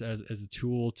using this as a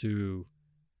tool to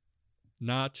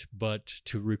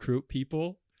recruit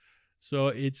people. So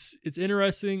it's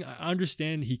interesting. I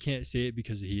understand he can't say it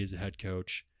because he is a head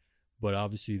coach, but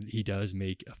obviously he does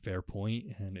make a fair point,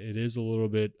 and it is a little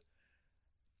bit.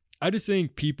 I just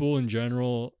think people in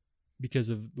general,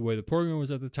 because of the way the program was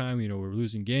at the time, we're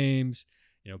losing games.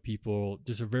 People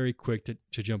just are very quick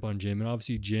to jump on Jim, and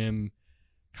obviously Jim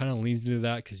kind of leans into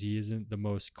that because he isn't the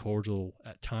most cordial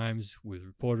at times with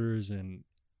reporters and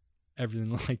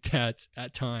everything like that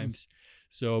at times.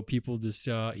 So people just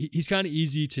he's kind of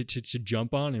easy to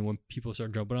jump on, and when people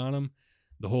start jumping on him,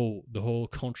 the whole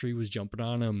country was jumping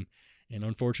on him, and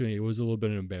unfortunately, it was a little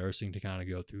bit embarrassing to kind of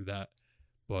go through that.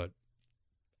 But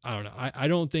I don't know. I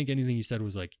don't think anything he said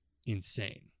was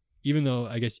insane, even though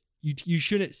I guess you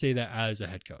shouldn't say that as a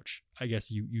head coach. I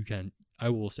guess you can. I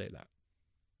will say that.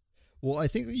 Well, I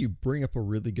think that you bring up a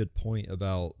really good point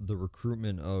about the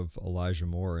recruitment of Elijah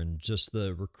Moore and just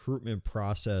the recruitment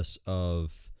process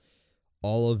of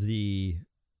all of the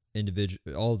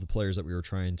players that we were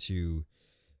trying to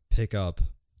pick up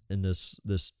in this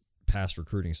past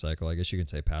recruiting cycle. I guess you can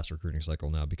say past recruiting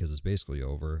cycle now because it's basically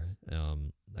over.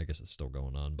 I guess it's still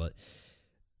going on, but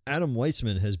Adam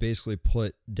Weitzman has basically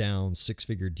put down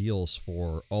 6-figure deals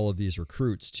for all of these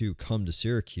recruits to come to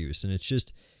Syracuse. And it's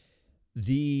just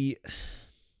you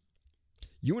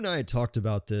and I had talked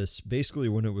about this basically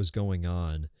when it was going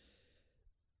on.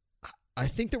 I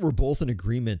think that we're both in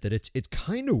agreement that it's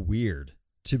kind of weird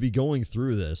to be going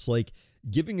through this,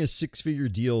 giving a 6-figure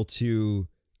deal to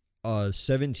a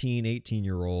 17,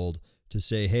 18-year-old to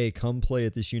say, hey, come play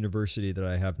at this university that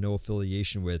I have no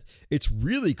affiliation with. It's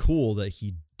really cool that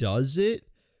he does it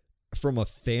from a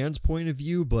fan's point of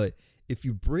view, but if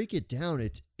you break it down,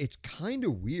 it's kind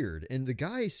of weird. And the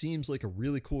guy seems like a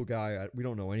really cool guy. We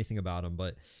don't know anything about him,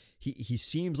 but he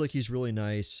seems like he's really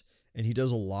nice, and he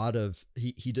does a lot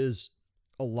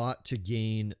to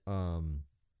gain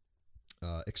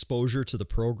exposure to the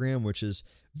program, which is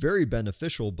very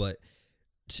beneficial. But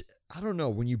I don't know,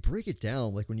 when you break it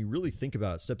down, when you really think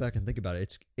about it, step back and think about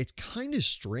it, it's kind of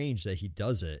strange that he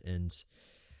does it. And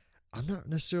I'm not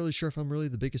necessarily sure if I'm really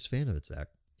the biggest fan of it, Zach.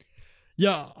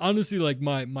 Yeah, honestly,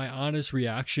 my honest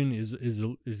reaction is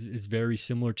very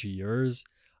similar to yours.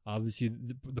 Obviously,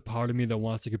 the part of me that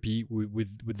wants to compete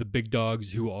with the big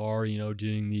dogs who are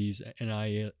doing these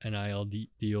NIL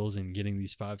deals and getting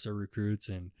these 5-star recruits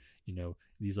and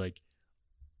these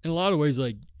in a lot of ways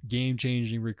game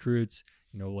changing recruits.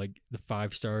 The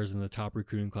 5 stars and the top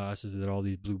recruiting classes that all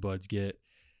these blue buds get.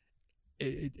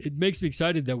 it makes me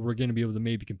excited that we're going to be able to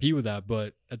maybe compete with that.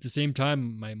 But at the same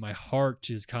time, my heart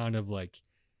is kind of like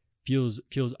feels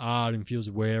odd and feels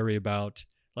wary about,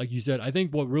 like you said. I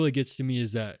think what really gets to me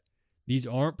is that these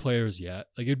aren't players yet.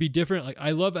 Like, it'd be different. Like,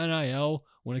 I love NIL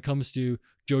when it comes to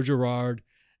Joe Girard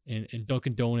and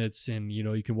Dunkin' Donuts, and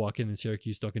you can walk in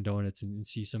Syracuse Dunkin' Donuts and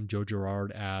see some Joe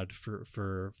Girard ad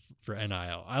for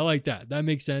NIL. I like that. That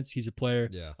makes sense. He's a player.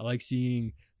 Yeah. I like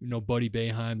seeing Buddy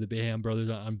Boeheim, the Boeheim brothers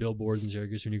on billboards in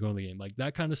Syracuse when you go to the game. Like,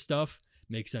 that kind of stuff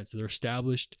makes sense. They're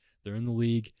established. They're in the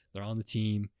league. They're on the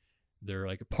team. They're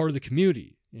like a part of the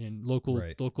community, and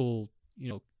local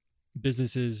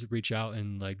businesses reach out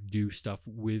and like do stuff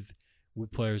with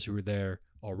players who are there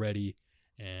already.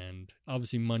 And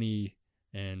obviously money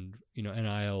and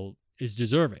NIL is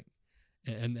deserving,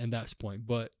 and that's the point.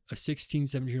 But a 16,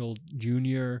 17-year-old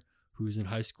junior who's in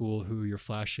high school, who you're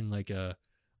flashing like a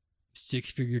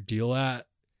 6-figure deal at,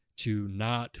 to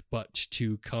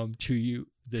come to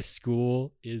this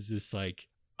school is this like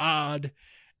odd.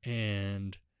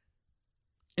 And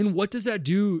what does that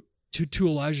do to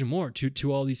Elijah Moore,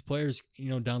 to all these players,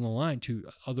 down the line, to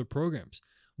other programs?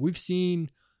 We've seen,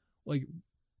 like,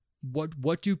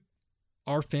 what do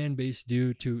our fan base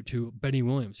do to Benny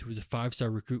Williams, who was a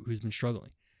 5-star recruit who's been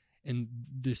struggling, and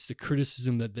the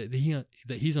criticism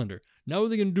that he's under. Now what are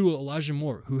they going to do with Elijah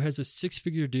Moore, who has a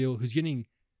 6-figure deal, who's getting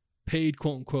paid,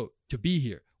 quote unquote, to be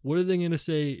here? What are they going to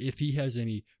say if he has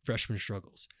any freshman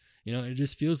struggles? It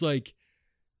just feels like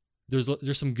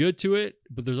there's some good to it,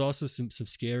 but there's also some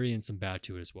scary and some bad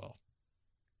to it as well.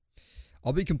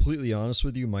 I'll be completely honest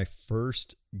with you. My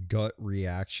first gut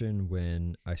reaction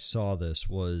when I saw this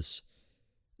was,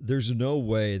 there's no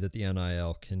way that the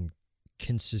NIL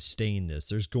can sustain this.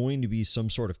 There's going to be some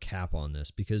sort of cap on this,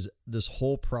 because this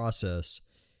whole process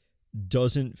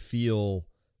doesn't feel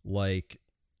like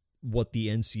what the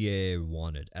NCAA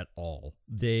wanted at all.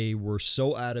 They were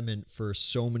so adamant for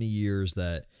so many years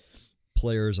that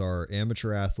players are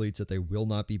amateur athletes, that they will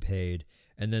not be paid.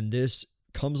 And then this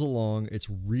comes along. It's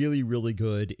really, really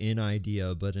good in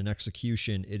idea, but in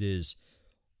execution, it is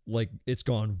like, it's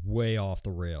gone way off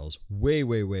the rails,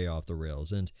 way off the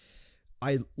rails. And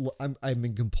I'm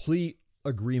in complete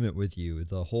agreement with you.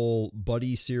 The whole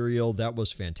Buddy cereal, that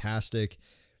was fantastic.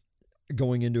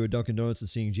 Going into a Dunkin' Donuts and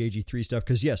seeing JG3 stuff,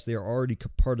 because yes, they are already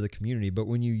part of the community, but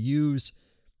when you use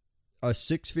a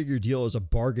 6-figure deal as a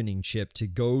bargaining chip to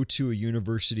go to a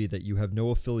university that you have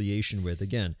no affiliation with,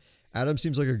 again, Adam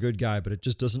seems like a good guy, but it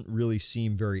just doesn't really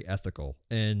seem very ethical.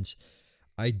 And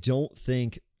I don't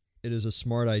think it is a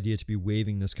smart idea to be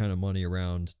waving this kind of money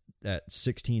around at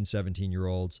 16,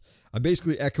 17-year-olds. I'm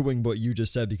basically echoing what you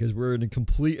just said, because we're in a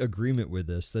complete agreement with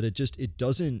this, that it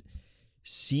doesn't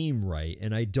seem right.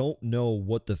 And I don't know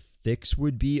what the fix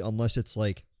would be, unless it's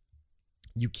like,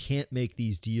 you can't make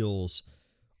these deals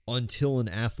until an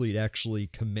athlete actually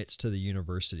commits to the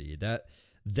university.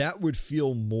 That would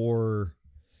feel more,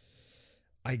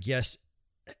 I guess,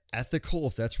 ethical,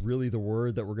 if that's really the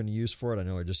word that we're going to use for it. I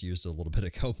know I just used it a little bit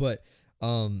ago, but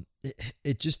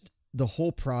it just, the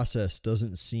whole process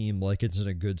doesn't seem like it's in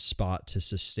a good spot to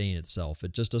sustain itself.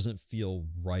 It just doesn't feel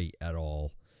right at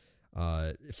all,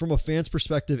 from a fan's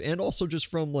perspective, and also just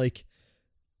from like,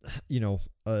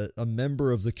 a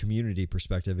member of the community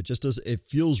perspective. It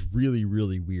feels really,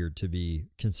 really weird to be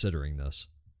considering this.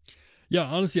 Yeah,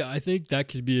 honestly, I think that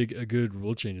could be a good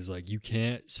rule change. Is like, you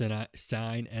can't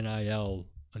sign NIL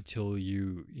until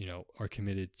you are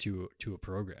committed to a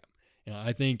program.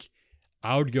 I think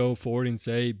I would go forward and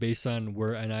say, based on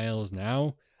where NIL is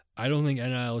now, I don't think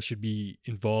NIL should be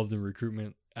involved in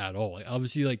recruitment at all. Like,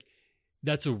 obviously, like,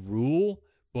 that's a rule,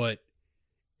 but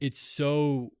it's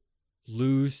so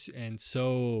loose, and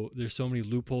so there's so many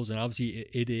loopholes, and obviously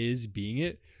it is being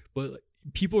it, but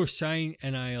people are signing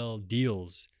NIL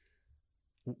deals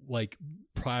like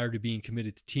prior to being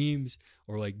committed to teams,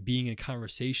 or like being in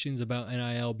conversations about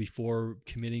NIL before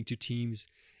committing to teams.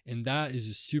 And that is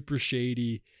just super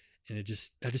shady. And I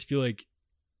just feel like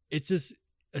it's just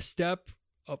a step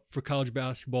up for college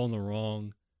basketball in the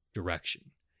wrong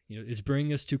direction. It's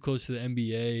bringing us too close to the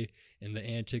NBA and the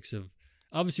antics of,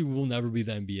 obviously we will never be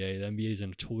the NBA. The NBA is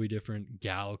in a totally different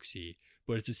galaxy,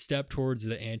 but it's a step towards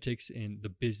the antics and the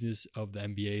business of the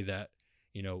NBA that,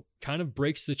 kind of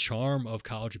breaks the charm of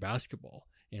college basketball.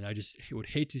 And I just would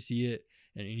hate to see it.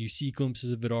 And you see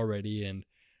glimpses of it already. And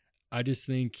I just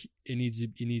think it needs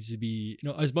to be,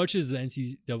 as much as the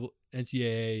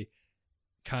NCAA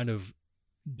kind of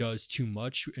does too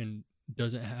much and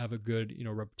doesn't have a good,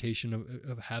 reputation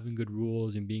of having good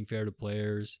rules and being fair to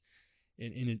players.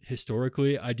 And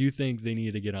historically, I do think they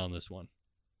need to get on this one.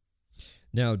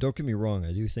 Now, don't get me wrong.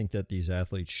 I do think that these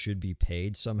athletes should be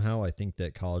paid somehow. I think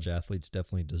that college athletes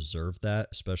definitely deserve that,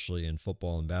 especially in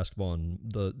football and basketball and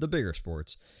the bigger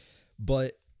sports.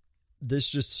 But this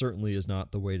just certainly is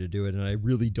not the way to do it. And I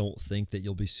really don't think that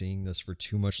you'll be seeing this for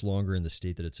too much longer in the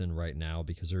state that it's in right now,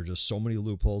 because there are just so many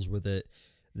loopholes with it.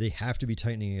 They have to be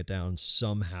tightening it down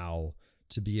somehow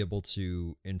to be able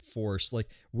to enforce. Like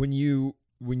when you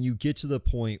get to the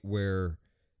point where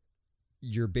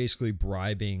you're basically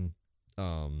bribing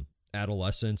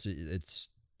adolescents, it's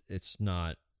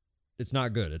not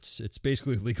good. It's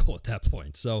basically illegal at that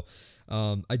point. So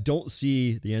I don't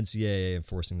see the NCAA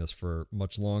enforcing this for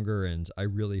much longer, and I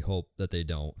really hope that they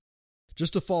don't.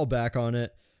 Just to fall back on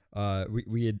it,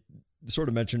 we had sort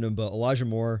of mentioned him, but Elijah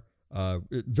Moore,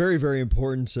 very, very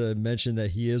important to mention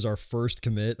that he is our first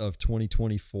commit of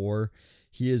 2024.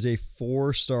 He is a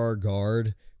 4-star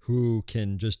guard who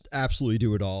can just absolutely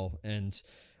do it all. And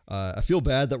I feel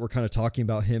bad that we're kind of talking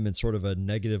about him in sort of a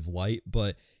negative light,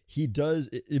 but he does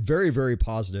it very, very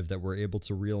positive that we're able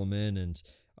to reel him in.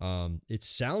 And it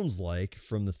sounds like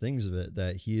from the things of it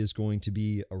that he is going to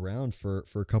be around for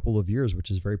a couple of years,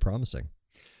 which is very promising.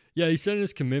 Yeah, he said in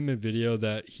his commitment video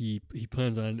that he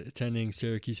plans on attending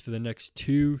Syracuse for the next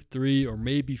 2, 3, or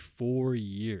maybe 4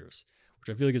 years,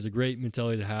 which I feel like is a great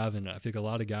mentality to have. And I think a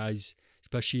lot of guys,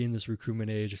 especially in this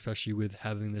recruitment age, especially with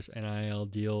having this NIL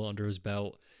deal under his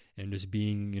belt and just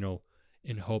being,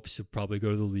 in hopes to probably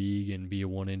go to the league and be a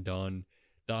one and done,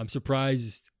 I'm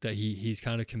surprised that he's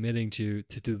kind of committing to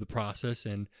do the process,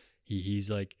 and he's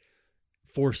like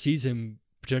foresees him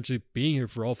potentially being here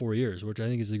for all 4 years, which I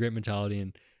think is a great mentality.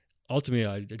 And ultimately,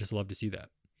 I just love to see that.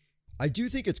 I do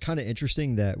think it's kind of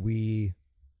interesting that we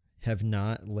have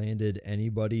not landed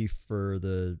anybody for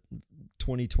the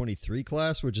 2023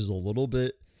 class, which is a little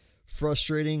bit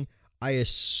frustrating. I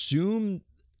assume,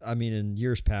 in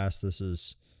years past, this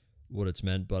is what it's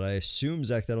meant, but I assume,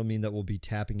 Zach, that'll mean that we'll be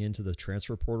tapping into the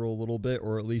transfer portal a little bit,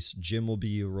 or at least Jim will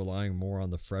be relying more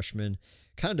on the freshmen.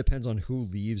 Kind of depends on who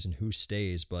leaves and who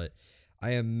stays, but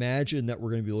I imagine that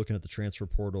we're going to be looking at the transfer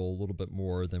portal a little bit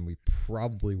more than we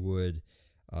probably would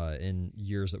in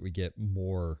years that we get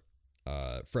more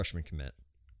freshman commit.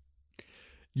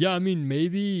 Yeah,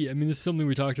 maybe, this is something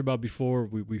we talked about before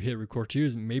we hit record too,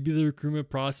 is maybe the recruitment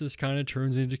process kind of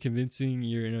turns into convincing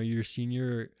your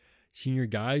senior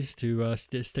guys to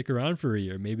stick around for a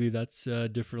year. Maybe that's a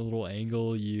different little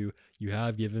angle you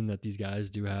have, given that these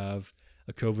guys do have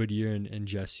a COVID year, and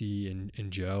Jesse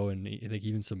and Joe, and I think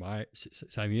even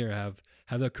Samir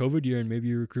have that COVID year, and maybe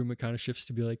your recruitment kind of shifts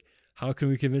to be like, how can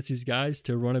we convince these guys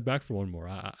to run it back for one more?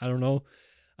 I don't know.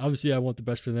 Obviously, I want the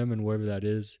best for them, and whatever that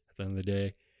is at the end of the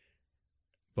day.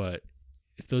 But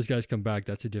if those guys come back,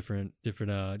 that's a different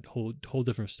whole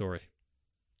different story.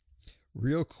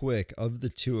 Real quick, of the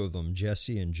two of them,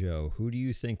 Jesse and Joe, who do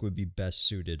you think would be best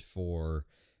suited for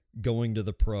going to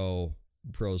the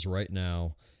pros right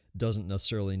now? Doesn't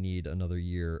necessarily need another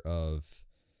year of,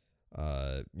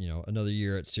 another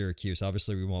year at Syracuse.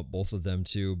 Obviously, we want both of them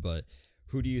too, but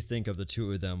who do you think of the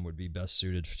two of them would be best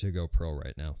suited to go pro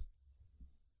right now?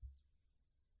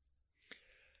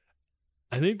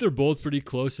 I think they're both pretty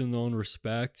close in their own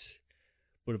respect,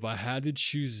 but if I had to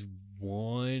choose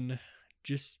one,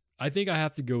 I think I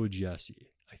have to go with Jesse.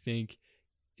 I think,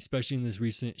 especially in this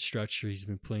recent stretch, he's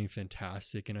been playing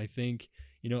fantastic. And I think,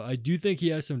 I do think he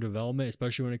has some development,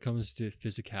 especially when it comes to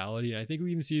physicality. And I think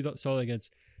we even saw that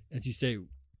against NC State.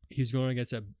 He was going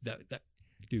against that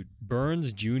dude.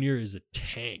 Burns Jr. is a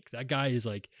tank. That guy is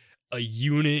like a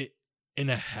unit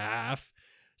and a half.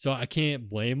 So I can't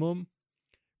blame him.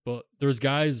 But there's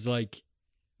guys like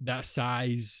that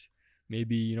size,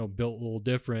 maybe, built a little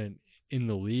different in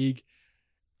the league.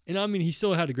 And he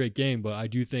still had a great game, but I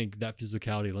do think that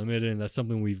physicality limited, and that's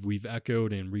something we've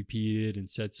echoed and repeated and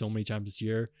said so many times this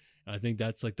year. And I think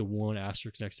that's like the one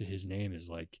asterisk next to his name is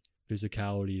like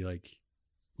physicality, like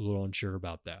a little unsure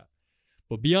about that.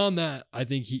 But beyond that, I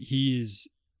think he is.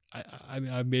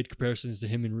 I've made comparisons to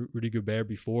him and Rudy Gobert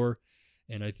before,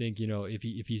 and I think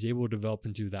if he's able to develop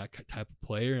into that type of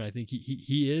player, and I think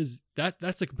he is that.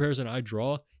 That's the comparison I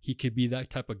draw. He could be that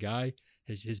type of guy.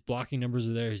 His blocking numbers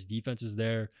are there, his defense is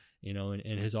there, and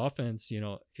his offense,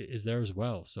 is there as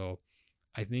well. So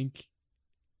I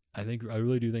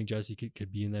really do think Jesse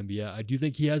could be in the NBA. I do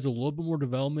think he has a little bit more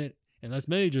development, and that's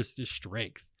mainly just his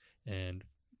strength and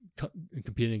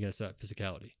competing against that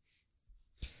physicality.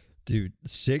 Dude,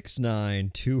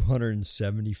 6'9",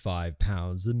 275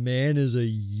 pounds. The man is a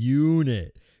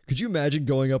unit. Could you imagine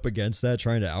going up against that,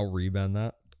 trying to out-rebound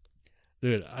that?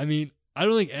 Dude, I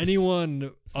don't think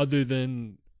anyone other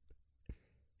than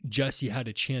Jesse had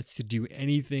a chance to do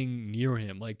anything near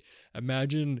him. Like,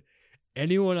 imagine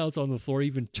anyone else on the floor,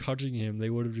 even touching him, they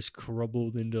would have just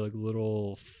crumbled into like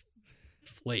little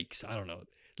flakes. I don't know.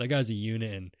 That guy's a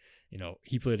unit, and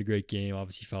he played a great game.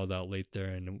 Obviously fouled out late there,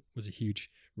 and it was a huge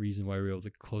reason why we were able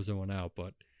to close that one out.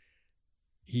 But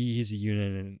he's a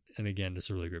unit, and again, just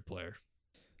a really great player.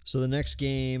 So the next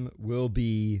game will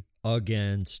be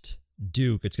against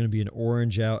Duke. It's going to be an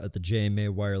orange out at the JMA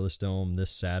Wireless Dome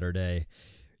this Saturday.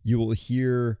 You will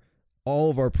hear all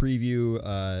of our preview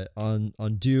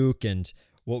on Duke and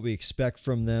what we expect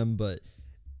from them. But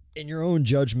in your own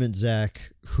judgment,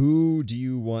 Zach, who do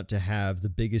you want to have the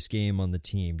biggest game on the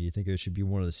team? Do you think it should be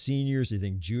one of the seniors? Do you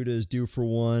think Judah is due for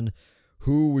one?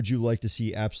 Who would you like to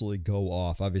see absolutely go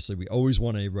off? Obviously, we always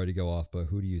want anybody to go off, but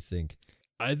who do you think?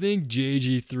 I think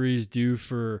JG3 is due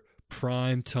for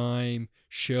prime time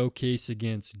showcase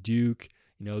against Duke.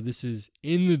 This is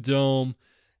in the Dome.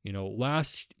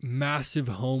 Last massive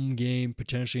home game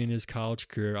potentially in his college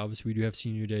career. Obviously, we do have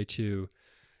senior day too,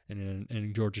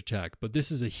 and Georgia Tech. But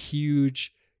this is a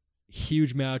huge,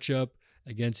 huge matchup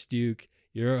against Duke.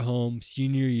 You're at home,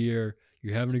 senior year.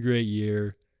 You're having a great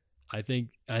year. I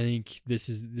think this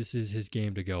is his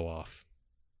game to go off.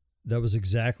 That was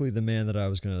exactly the man that I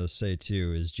was going to say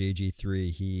too. Is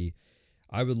JG3?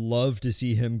 I would love to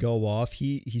see him go off.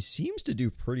 He seems to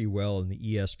do pretty well in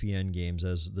the ESPN games,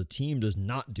 as the team does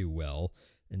not do well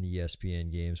in the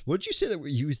ESPN games. What did you say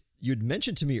that you'd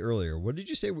mentioned to me earlier? What did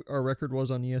you say our record was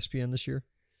on ESPN this year?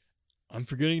 I'm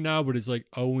forgetting now, but it's like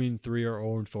 0-3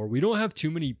 or 0-4. We don't have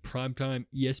too many primetime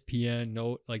ESPN,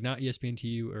 not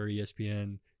ESPN2 or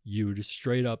ESPNU, just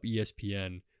straight up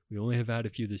ESPN. We only have had a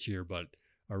few this year, but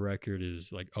our record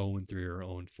is like 0-3 or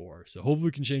 0-4. So hopefully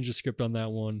we can change the script on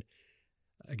that one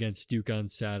against Duke on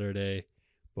Saturday.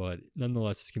 But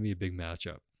nonetheless, it's going to be a big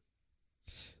matchup.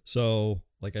 So,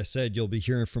 like I said, you'll be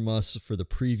hearing from us for the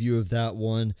preview of that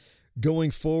one.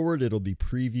 Going forward, it'll be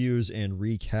previews and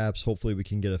recaps. Hopefully we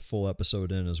can get a full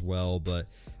episode in as well. But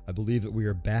I believe that we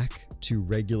are back to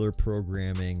regular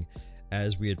programming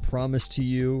as we had promised to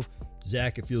you.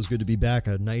 Zach, it feels good to be back.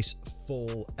 A nice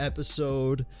full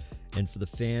episode. And for the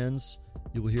fans,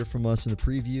 you will hear from us in the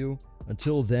preview.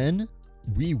 Until then,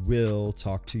 we will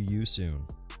talk to you soon.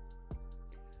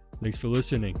 Thanks for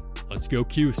listening. Let's go,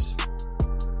 Cuse.